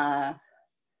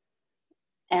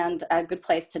a good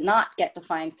place to not get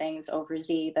defined things over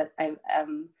Z that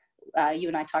you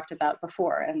and I talked about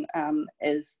before, and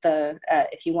is the,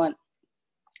 if you want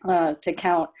to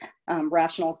count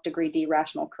rational degree D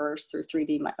rational curves through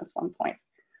 3D minus 1 point.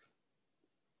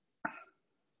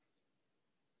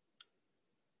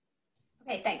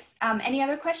 Okay, thanks. Any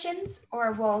other questions,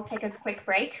 or we'll take a quick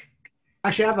break?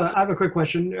 Actually, I have a quick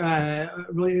question.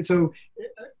 Really, so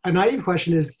a naive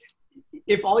question is,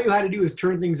 if all you had to do is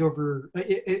turn things over,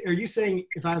 are you saying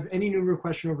if I have any numerical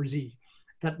question over Z,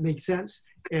 that makes sense?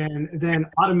 And then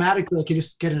automatically I can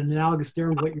just get an analogous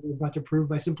theorem of what you're about to prove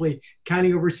by simply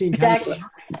counting over C and counting.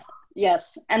 Exactly.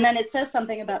 Yes, and then it says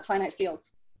something about finite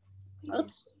fields.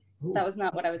 Oops, Ooh. That was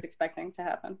not what I was expecting to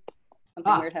happen.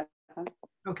 Something weird happened.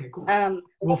 Okay, cool.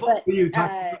 Well, but, you'll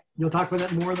talk about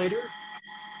that more later?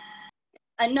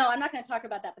 No, I'm not going to talk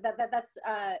about that. But that's,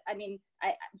 I mean,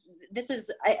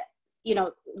 you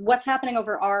know, what's happening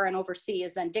over R and over C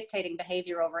is then dictating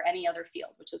behavior over any other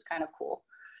field, which is kind of cool.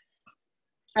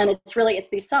 And it's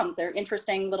these sums. They're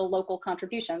interesting little local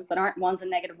contributions that aren't 1s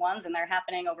and -1s, and they're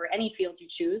happening over any field you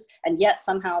choose. And yet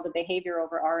somehow the behavior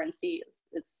over R and C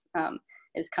is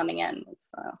coming in.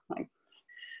 It's like,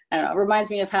 I don't know, it reminds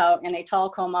me of how in a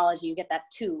tall cohomology, you get that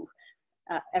 2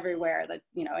 everywhere, that,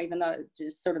 you know, even though it's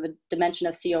just sort of a dimension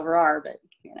of C over R, but,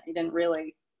 you know, you didn't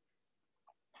really,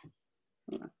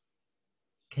 you know.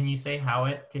 Can you say how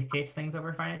it dictates things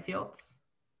over finite fields?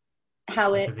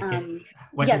 How it,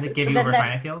 what yes, does it give so you over then,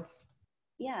 finite fields?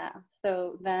 Yeah,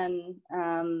 so then,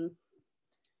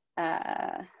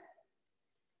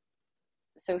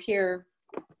 so here,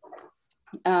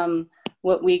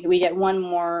 what we get one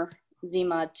more Z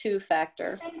mod 2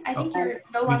 factor. I think you're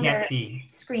no longer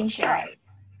screen sharing.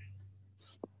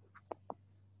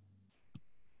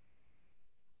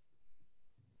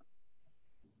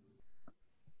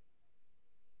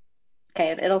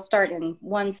 Okay, it'll start in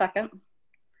 1 second.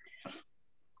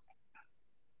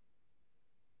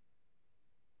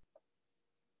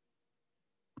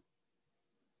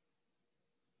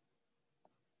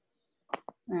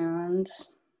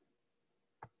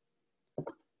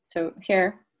 So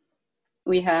here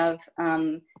we have,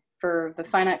 for the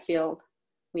finite field,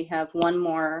 we have one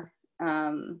more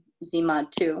Z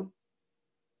mod 2.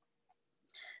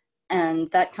 And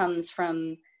that comes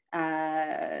from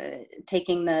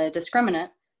taking the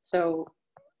discriminant. So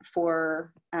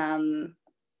for the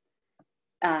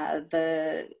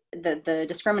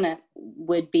discriminant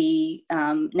would be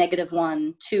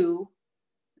 -1 to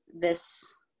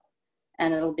this,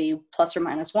 and it'll be plus or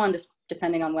minus 1, just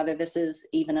depending on whether this is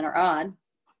even or odd.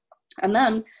 And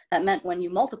then that meant when you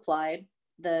multiplied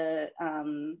the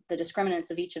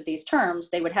discriminants of each of these terms,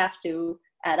 they would have to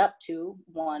add up to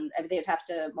 1. They would have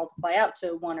to multiply out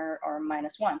to 1 or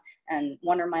minus 1. And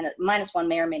 1 or minus 1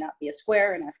 may or may not be a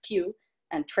square in FQ.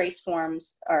 And trace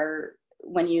forms are,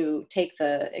 when you take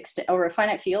over a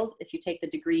finite field, if you take the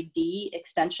degree D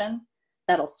extension,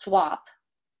 that'll swap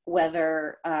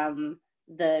whether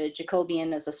the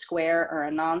Jacobian is a square or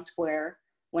a non-square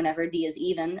whenever D is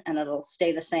even, and it'll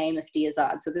stay the same if D is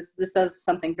odd. So this does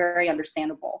something very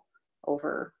understandable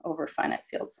over finite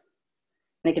fields.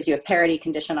 And it gives you a parity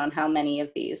condition on how many of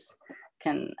these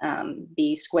can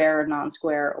be square or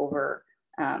non-square over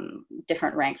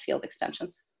different rank field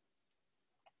extensions.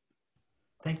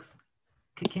 Thanks.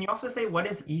 Can you also say what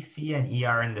is EC and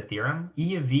ER in the theorem?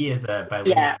 E of V is a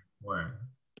bilinear form.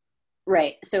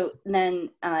 Right. So then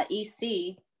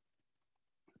EC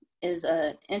is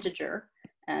an integer,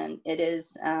 and it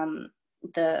is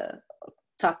the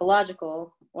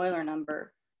topological Euler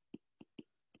number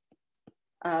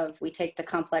of, we take the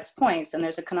complex points, and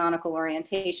there's a canonical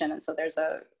orientation, and so there's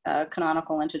a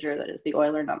canonical integer that is the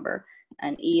Euler number.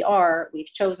 And ER,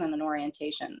 we've chosen an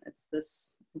orientation.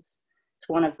 It's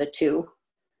one of the two.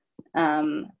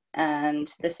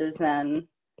 And this is then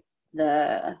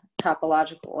the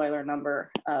topological Euler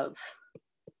number of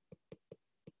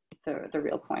the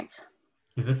real points.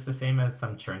 Is this the same as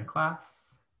some Chern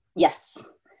class? Yes.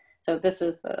 So this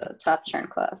is the top Chern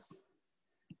class.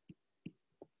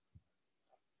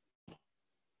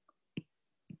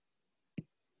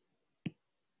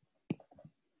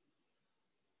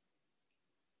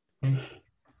 Thanks.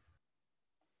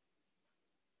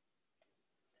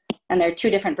 And there are two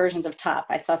different versions of top.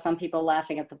 I saw some people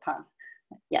laughing at the pun.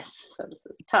 Yes, so this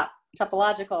is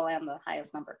topological and the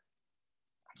highest number.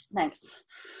 Thanks.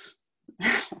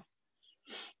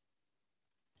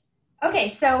 Okay,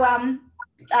 so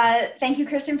thank you,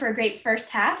 Kirsten, for a great first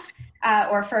half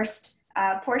or first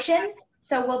portion.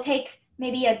 So we'll take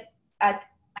maybe a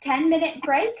 10-minute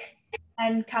break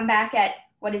and come back at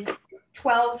what is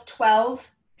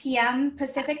 12:12 p.m.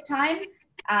 Pacific time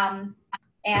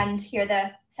and hear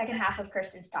the second half of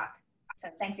Kirsten's talk. So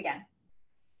thanks again.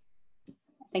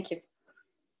 Thank you.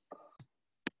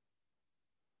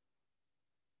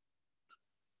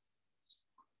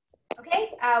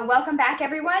 Okay, welcome back,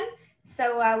 everyone.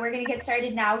 So we're going to get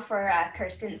started now for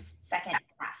Kirsten's second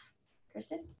half.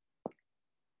 Kirsten?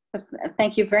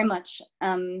 Thank you very much.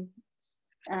 I'm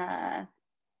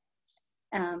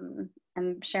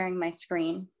sharing my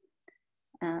screen.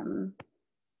 And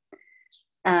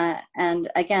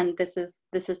again, this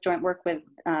is joint work with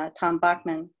Tom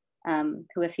Bachmann,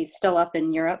 who, if he's still up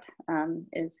in Europe,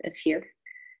 is here.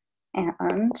 And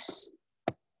all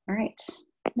right,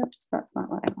 oops, that's not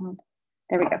what I wanted.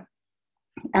 There we go.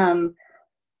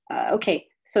 Okay,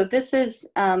 so this is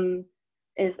so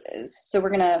we're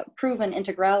going to prove an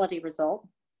integrality result,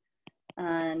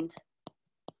 and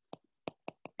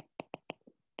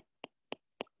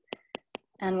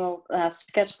we'll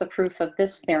sketch the proof of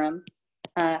this theorem.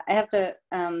 I have to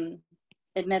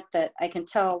admit that I can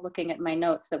tell, looking at my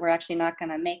notes, that we're actually not going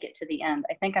to make it to the end.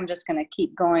 I think I'm just going to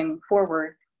keep going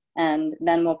forward, and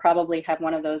then we'll probably have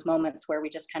one of those moments where we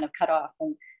just kind of cut off,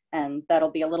 and that'll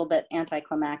be a little bit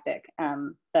anticlimactic,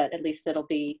 but at least it'll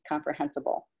be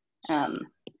comprehensible. And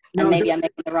maybe I'm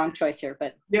making the wrong choice here,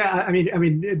 but yeah, I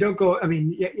mean, don't go. I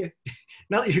mean, yeah,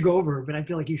 not that you should go over, but I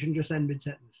feel like you shouldn't just end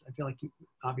mid-sentence. I feel like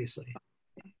obviously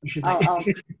you should. I'll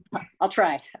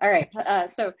try. All right.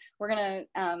 So we're gonna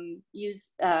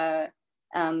use.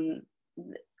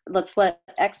 Let's let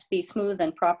X be smooth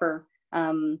and proper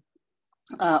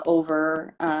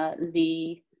over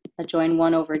Z adjoin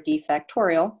 1 over D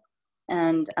factorial,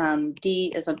 and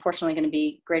D is unfortunately going to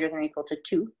be greater than or equal to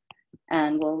 2.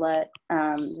 And we'll let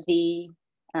V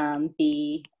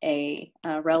be a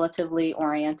relatively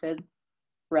oriented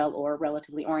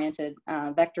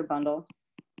vector bundle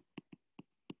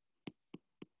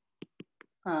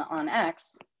on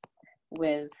X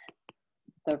with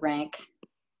the rank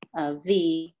of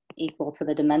V equal to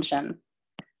the dimension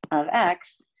of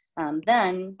X.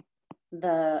 Then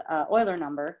the Euler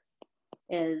number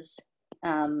is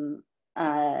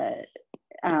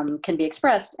can be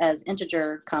expressed as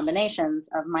integer combinations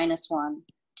of -1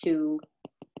 to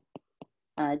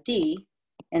D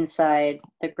inside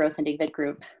the growth and Dietvik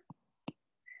group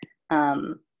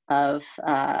of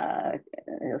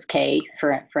K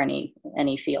for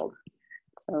any field.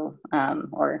 So,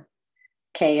 or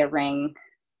K a ring.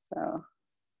 So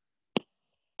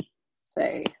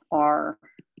say R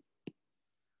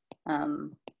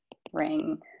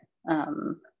ring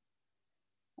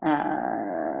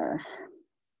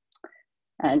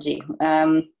G.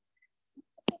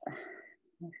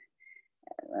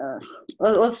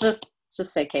 Let's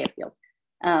just say K a field.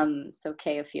 So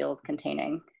K a field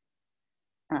containing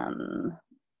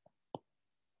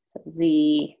so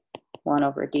Z 1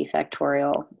 over D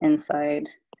factorial inside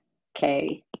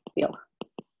K field.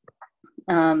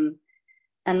 And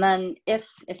then if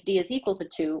D is equal to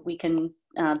 2, we can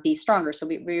be stronger. So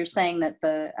we were saying that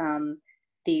the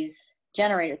these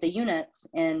the units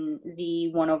in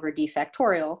Z 1 over D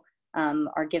factorial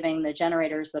are giving the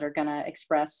generators that are going to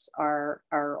express our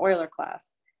Euler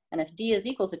class. And if D is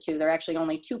equal to 2, there are actually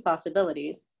only 2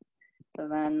 possibilities. So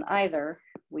then either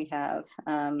we have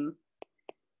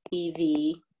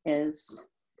EV is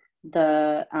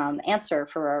the answer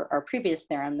for our previous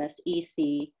theorem, this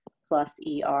EC plus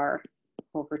ER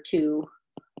over 2,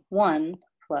 1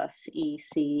 plus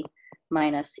EC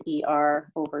minus ER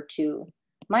over 2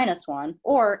 minus 1,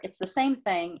 or it's the same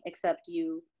thing except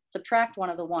you subtract one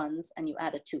of the ones and you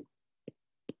add a 2.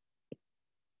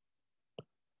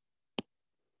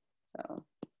 So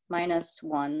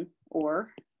 -1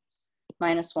 or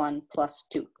 -1 plus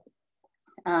 2.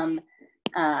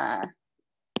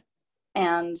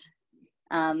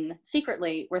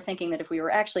 Secretly, we're thinking that if we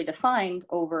were actually defined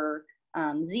over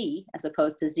Z as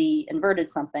opposed to Z inverted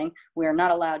something, we are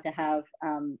not allowed to have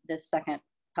this second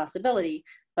possibility,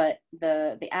 but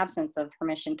the absence of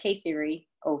Hermitian K theory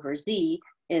over Z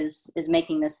is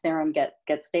making this theorem get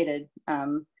stated,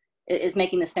 is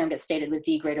making this theorem get stated with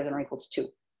D greater than or equal to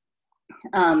 2.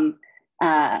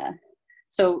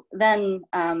 So then,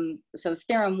 so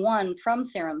theorem 1 from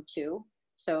theorem 2,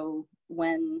 so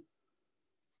when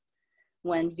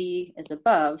V is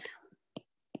above,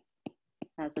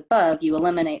 as above, you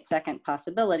eliminate second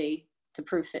possibility to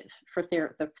prove it for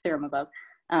the theorem above.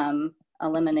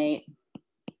 Eliminate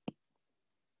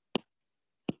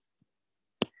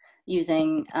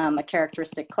using a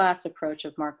characteristic class approach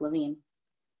of Mark Levine.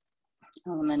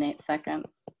 Eliminate second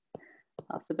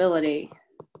possibility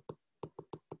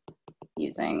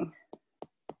using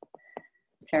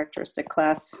characteristic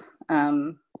class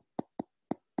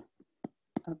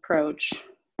approach,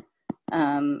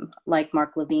 like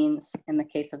Mark Levine's in the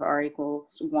case of R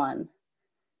equals 1.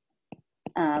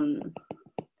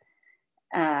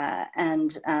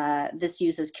 This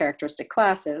uses characteristic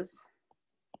classes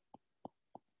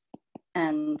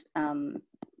and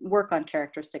work on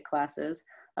characteristic classes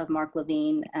of Mark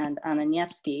Levine and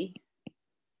Ananievsky,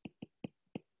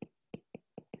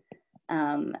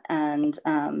 and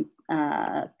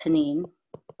Panin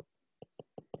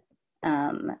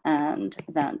and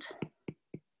Vent.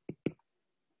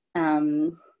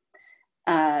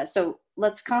 So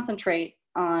let's concentrate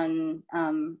on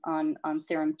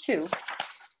theorem 2.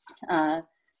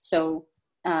 To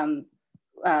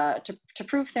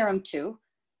prove theorem 2,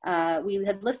 we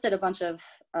had listed a bunch of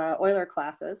Euler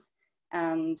classes,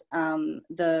 and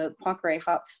the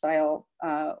Poincare-Hopf style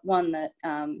one that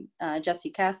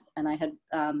Jesse Kass and I had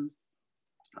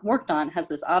worked on has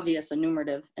this obvious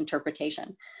enumerative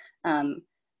interpretation.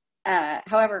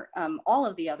 However, all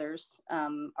of the others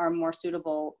are more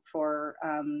suitable for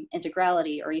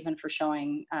integrality or even for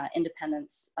showing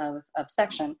independence of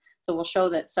section. So we'll show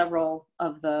that several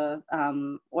of the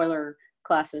Euler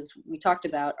classes we talked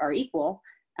about are equal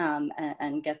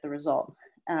and get the result.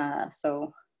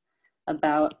 So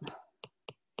about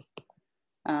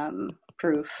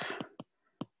proof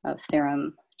of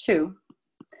theorem 2.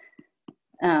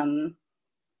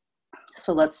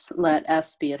 So let's let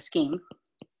S be a scheme.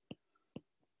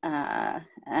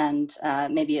 And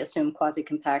maybe assume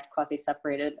quasi-compact,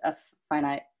 quasi-separated,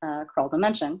 finite Krull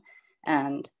dimension.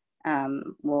 And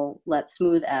we'll let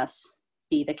smooth S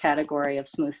be the category of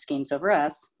smooth schemes over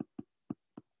S.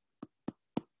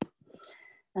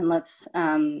 And let's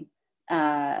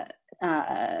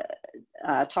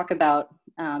talk about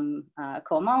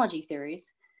cohomology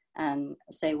theories and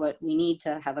say what we need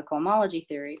to have a cohomology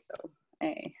theory. So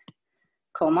a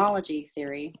cohomology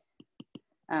theory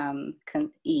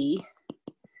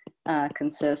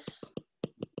consists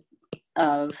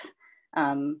of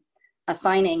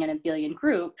assigning an abelian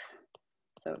group,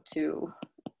 so to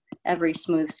every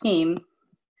smooth scheme,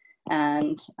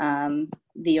 and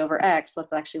V over X,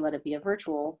 let's actually let it be a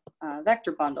virtual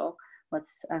vector bundle.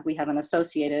 We have an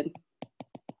associated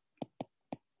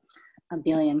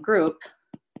abelian group,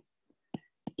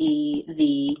 E,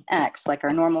 V, X, like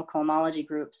our normal cohomology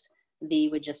groups. V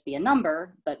would just be a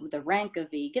number, but the rank of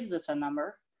V gives us a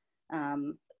number.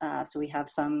 So we have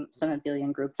some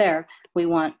abelian group there. We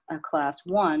want a class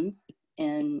 1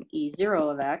 in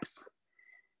E0 of X,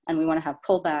 and we want to have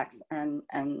pullbacks and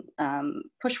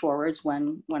push forwards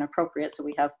when appropriate. So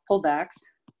we have pullbacks.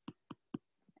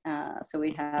 So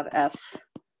we have F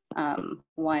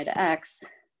Y to X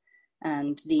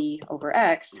and V over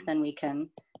X. Then we can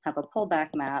have a pullback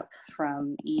map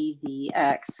from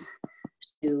EVX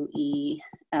to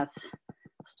EF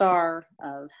star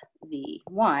of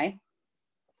VY.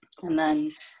 And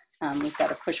then we've got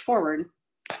to push forward.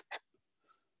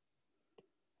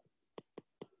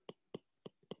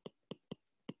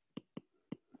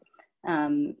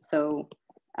 So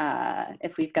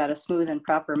if we've got a smooth and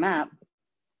proper map,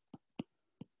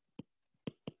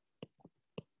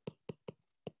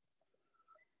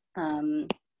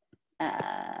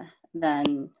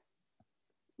 then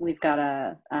we've got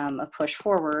a push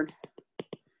forward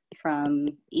from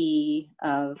E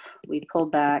of, we pull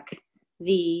back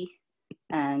V,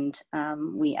 and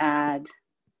we add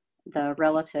the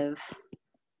relative,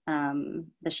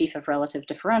 the sheaf of relative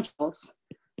differentials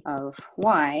of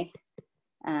Y,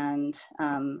 and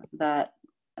that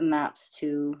maps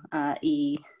to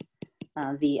E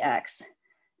Vx.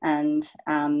 And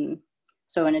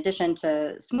so in addition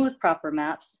to smooth proper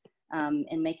maps,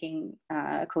 in making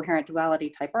coherent duality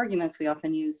type arguments, we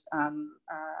often use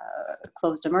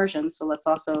closed immersion. So let's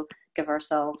also give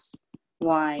ourselves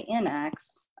Y in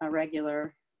X, a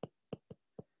regular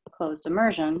closed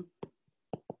immersion.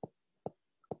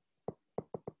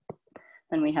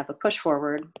 Then we have a push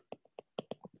forward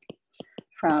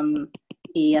from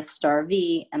EF star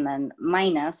V, and then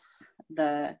minus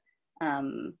the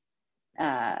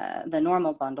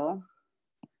normal bundle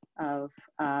of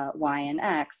Y and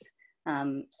X.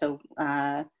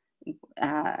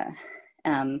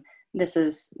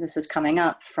 This is coming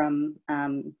up from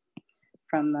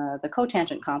the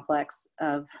cotangent complex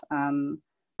of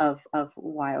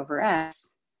Y over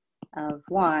X of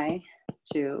Y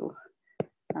to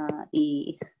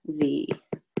E V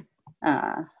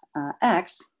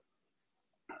X,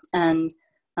 and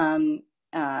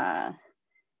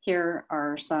here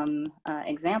are some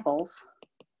examples.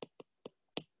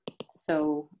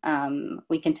 So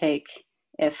we can take,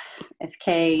 if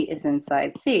K is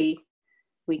inside C,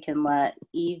 we can let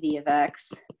EV of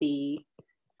X be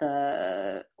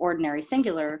the ordinary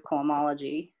singular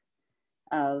cohomology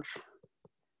of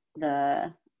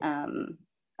the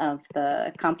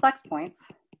complex points.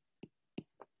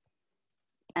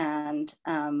 And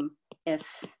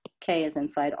if K is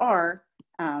inside R,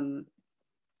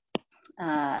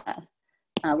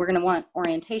 we're going to want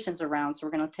orientations around, so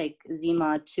we're going to take Z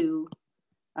mod 2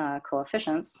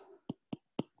 coefficients,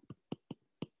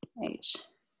 H,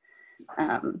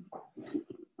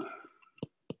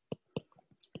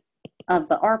 of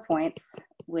the R points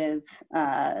with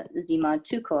Z mod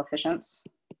 2 coefficients.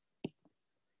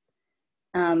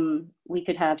 We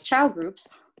could have Chow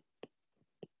groups.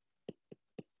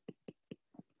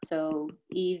 So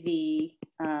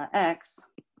EVX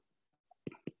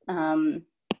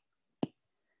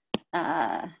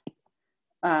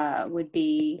would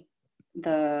be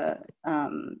the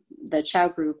Chow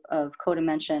group of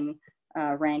codimension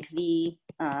rank V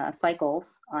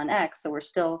cycles on X. So we're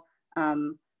still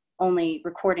only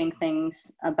recording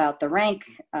things about the rank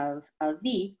of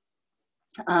V.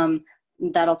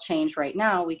 That'll change right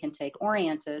now. We can take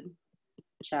oriented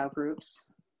Chow groups.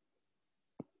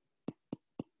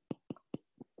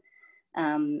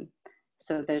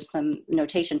 So there's some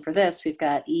notation for this. We've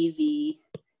got EVX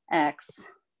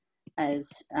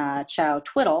as Chow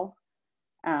twiddle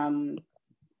of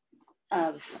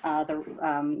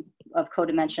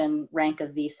codimension rank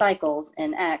of V cycles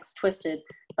in X twisted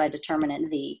by determinant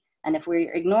V. And if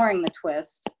we're ignoring the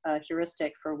twist, a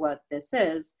heuristic for what this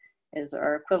is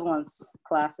our equivalence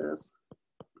classes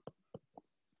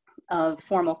of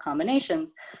formal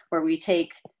combinations where we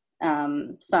take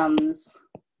sums.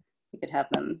 We could have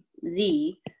them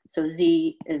Z. So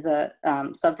Z is a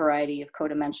subvariety of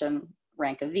codimension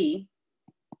rank of V.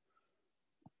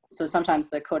 So sometimes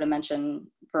the codimension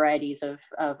varieties of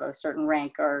a certain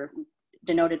rank are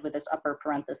denoted with this upper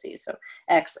parentheses. So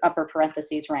X upper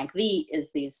parentheses rank V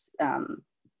is these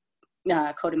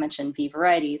codimension V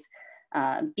varieties.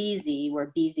 BZ,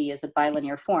 where BZ is a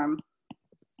bilinear form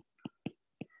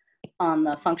on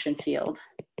the function field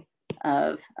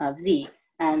of Z.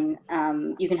 And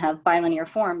you can have bilinear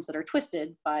forms that are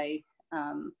twisted by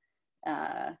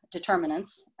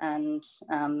determinants. And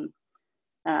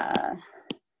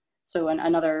so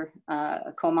another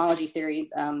cohomology theory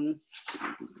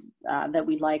that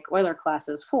we'd like Euler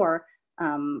classes for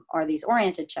are these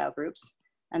oriented Chow groups.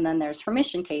 And then there's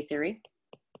Hermitian K-theory.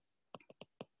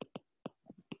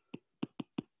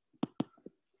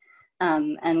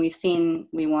 And we've seen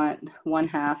we want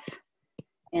 1/2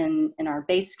 in our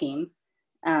base scheme.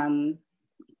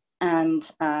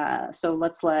 So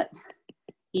let's let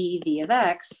E(v) of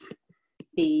x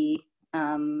be,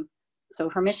 so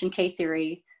Hermitian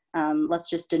K-theory, let's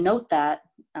just denote that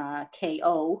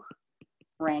KO,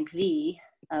 rank V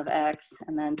of x,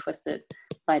 and then twist it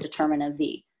by determinant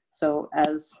V. So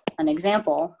as an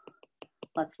example,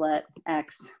 let's let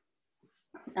x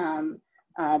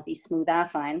be smooth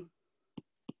affine.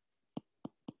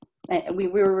 We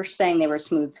were saying they were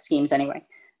smooth schemes anyway.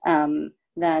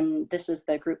 Then this is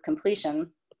the group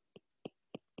completion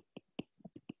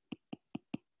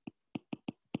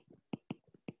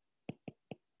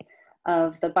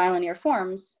of the bilinear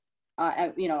forms,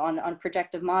 on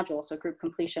projective module, so group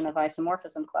completion of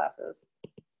isomorphism classes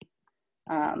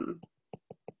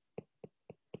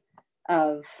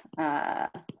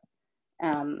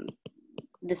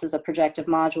this is a projective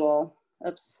module.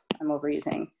 Oops, I'm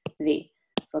overusing V.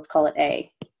 So let's call it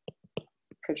A,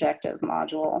 projective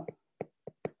module.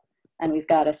 And we've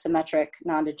got a symmetric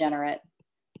non-degenerate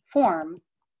form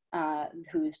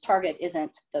whose target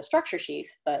isn't the structure sheaf,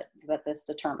 but this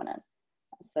determinant.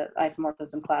 So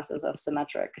isomorphism classes of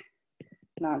symmetric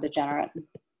non-degenerate.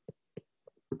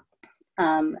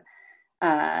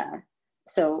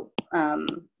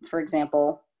 For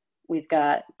example, we've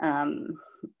got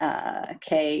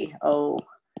KO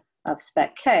of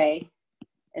spec K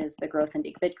is the growth and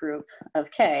decbit group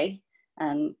of K.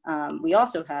 And we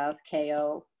also have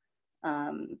KO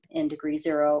in degree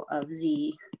 0 of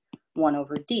Z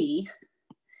 1/D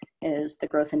is the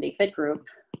growth and decbit group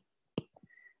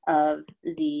of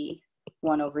Z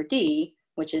 1/D,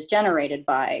 which is generated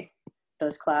by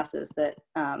those classes that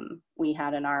we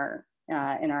had in our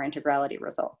integrality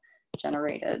result,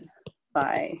 generated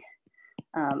by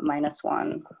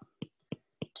 -1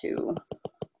 to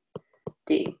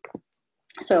D.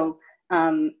 So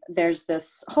there's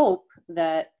this hope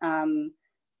that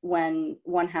when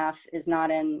 1/2 is not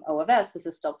in O of S, this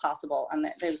is still possible.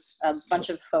 And there's a bunch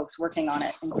of folks working on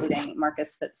it, including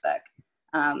Marcus Fitzbeck,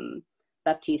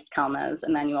 Baptiste Calmez,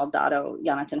 Emmanuel Dado,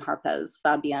 Jonathan Harpez,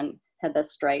 Fabian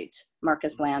Hebestreit,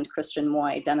 Marcus Land, Christian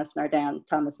Moy, Dennis Nardan,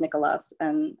 Thomas Nicolas,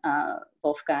 and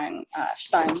Wolfgang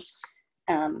Stein.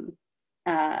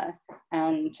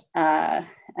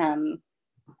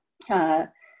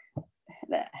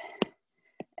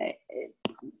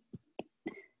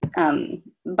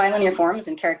 Bilinear forms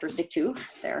and characteristic too.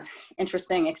 They're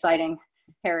interesting, exciting,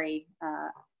 hairy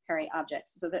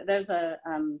objects. So there's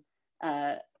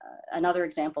another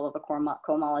example of a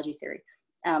cohomology theory.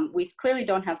 We clearly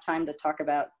don't have time to talk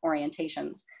about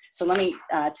orientations. So let me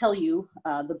tell you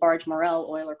the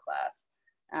Barge-Morel Euler class.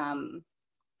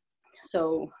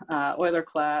 Euler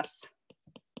class,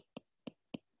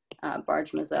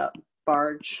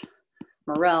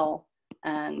 Barge-Morel,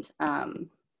 and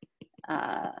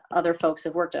other folks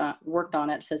have worked on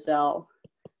it, Fizel,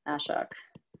 Ashok,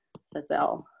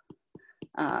 Fizel,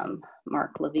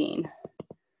 Mark Levine.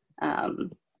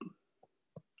 And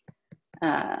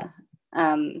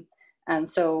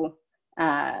so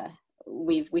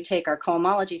we take our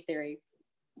cohomology theory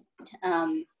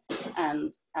and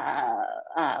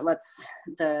let's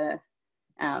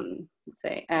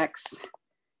say X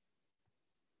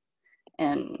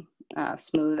in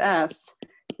smooth S,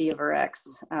 V over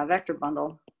X vector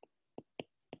bundle,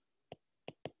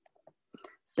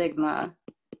 sigma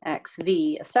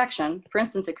XV a section. For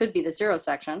instance, it could be the 0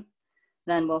 section.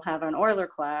 Then we'll have an Euler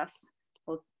class.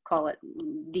 We'll call it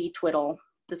D twiddle.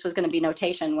 This was going to be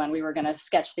notation when we were going to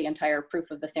sketch the entire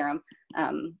proof of the theorem,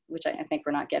 which I think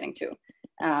we're not getting to.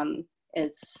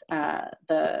 It's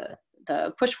the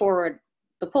push forward,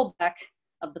 the pullback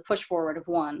of the push forward of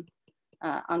 1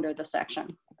 under the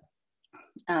section.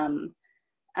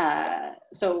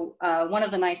 So one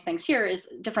of the nice things here is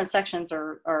different sections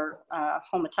are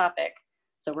homotopic.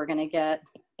 So we're going to get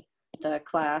the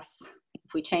class,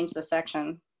 if we change the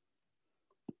section,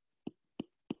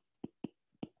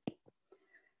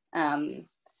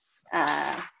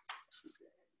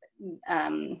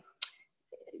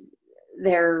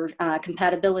 their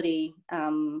compatibility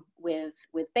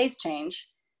with base change.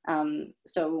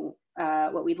 So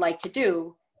what we'd like to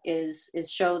do is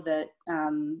show that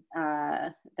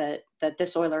that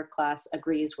this Euler class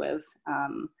agrees with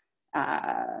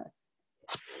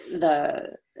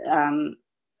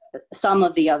some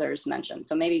of the others mentioned.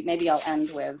 So maybe I'll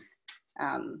end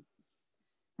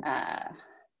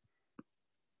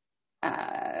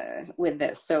with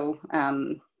this. So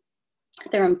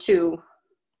theorem 2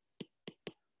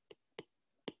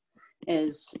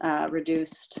 is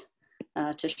reduced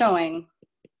to showing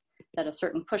that a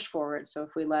certain push forward, so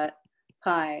if we let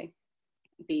pi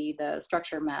be the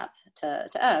structure map to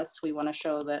S, we want to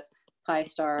show that pi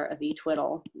star of E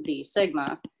twiddle v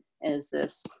sigma is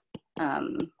this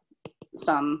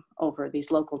sum over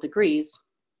these local degrees,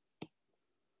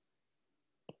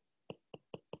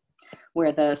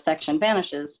 where the section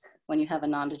vanishes when you have a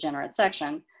non-degenerate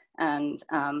section. And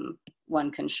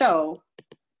one can show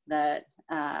that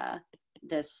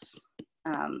this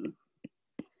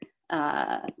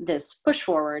push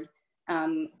forward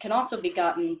can also be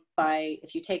gotten by,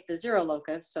 if you take the 0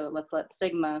 locus, so let's let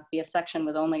sigma be a section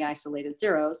with only isolated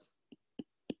zeros.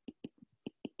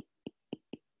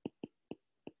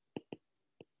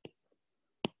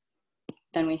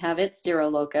 Then we have its 0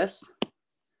 locus.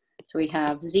 So we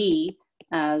have Z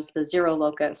as the 0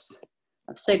 locus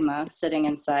of sigma sitting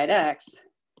inside X.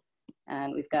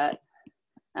 And we've got,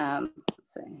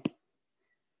 let's see,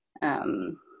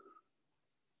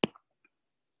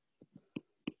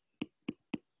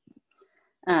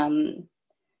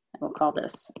 we'll call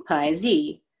this pi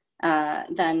Z.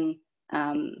 Then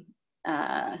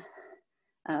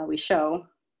we show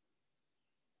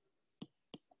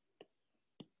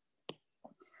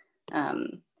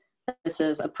this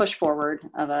is a push forward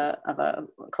of a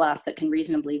class that can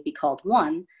reasonably be called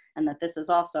 1, and that this is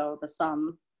also the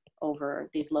sum over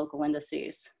these local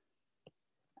indices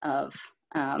of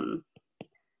a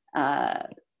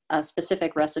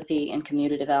specific recipe in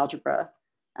commutative algebra.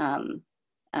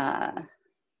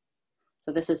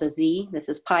 So this is a Z, this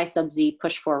is pi sub Z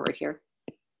push forward here.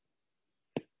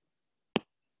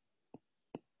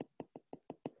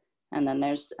 And then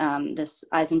there's this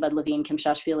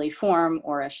Eisenbud-Levine-Kimshashvili form,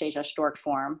 or a Sheja-Stork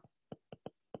form,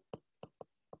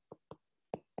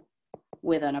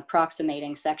 with an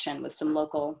approximating section with some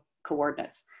local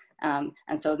coordinates. And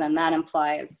so then that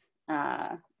implies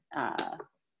the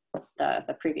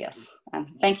previous.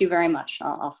 Thank you very much.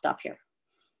 I'll stop here.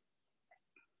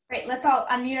 Great, let's all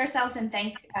unmute ourselves and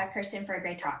thank Kirsten for a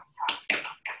great talk.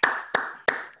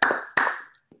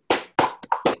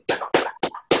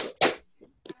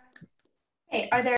 Okay, are there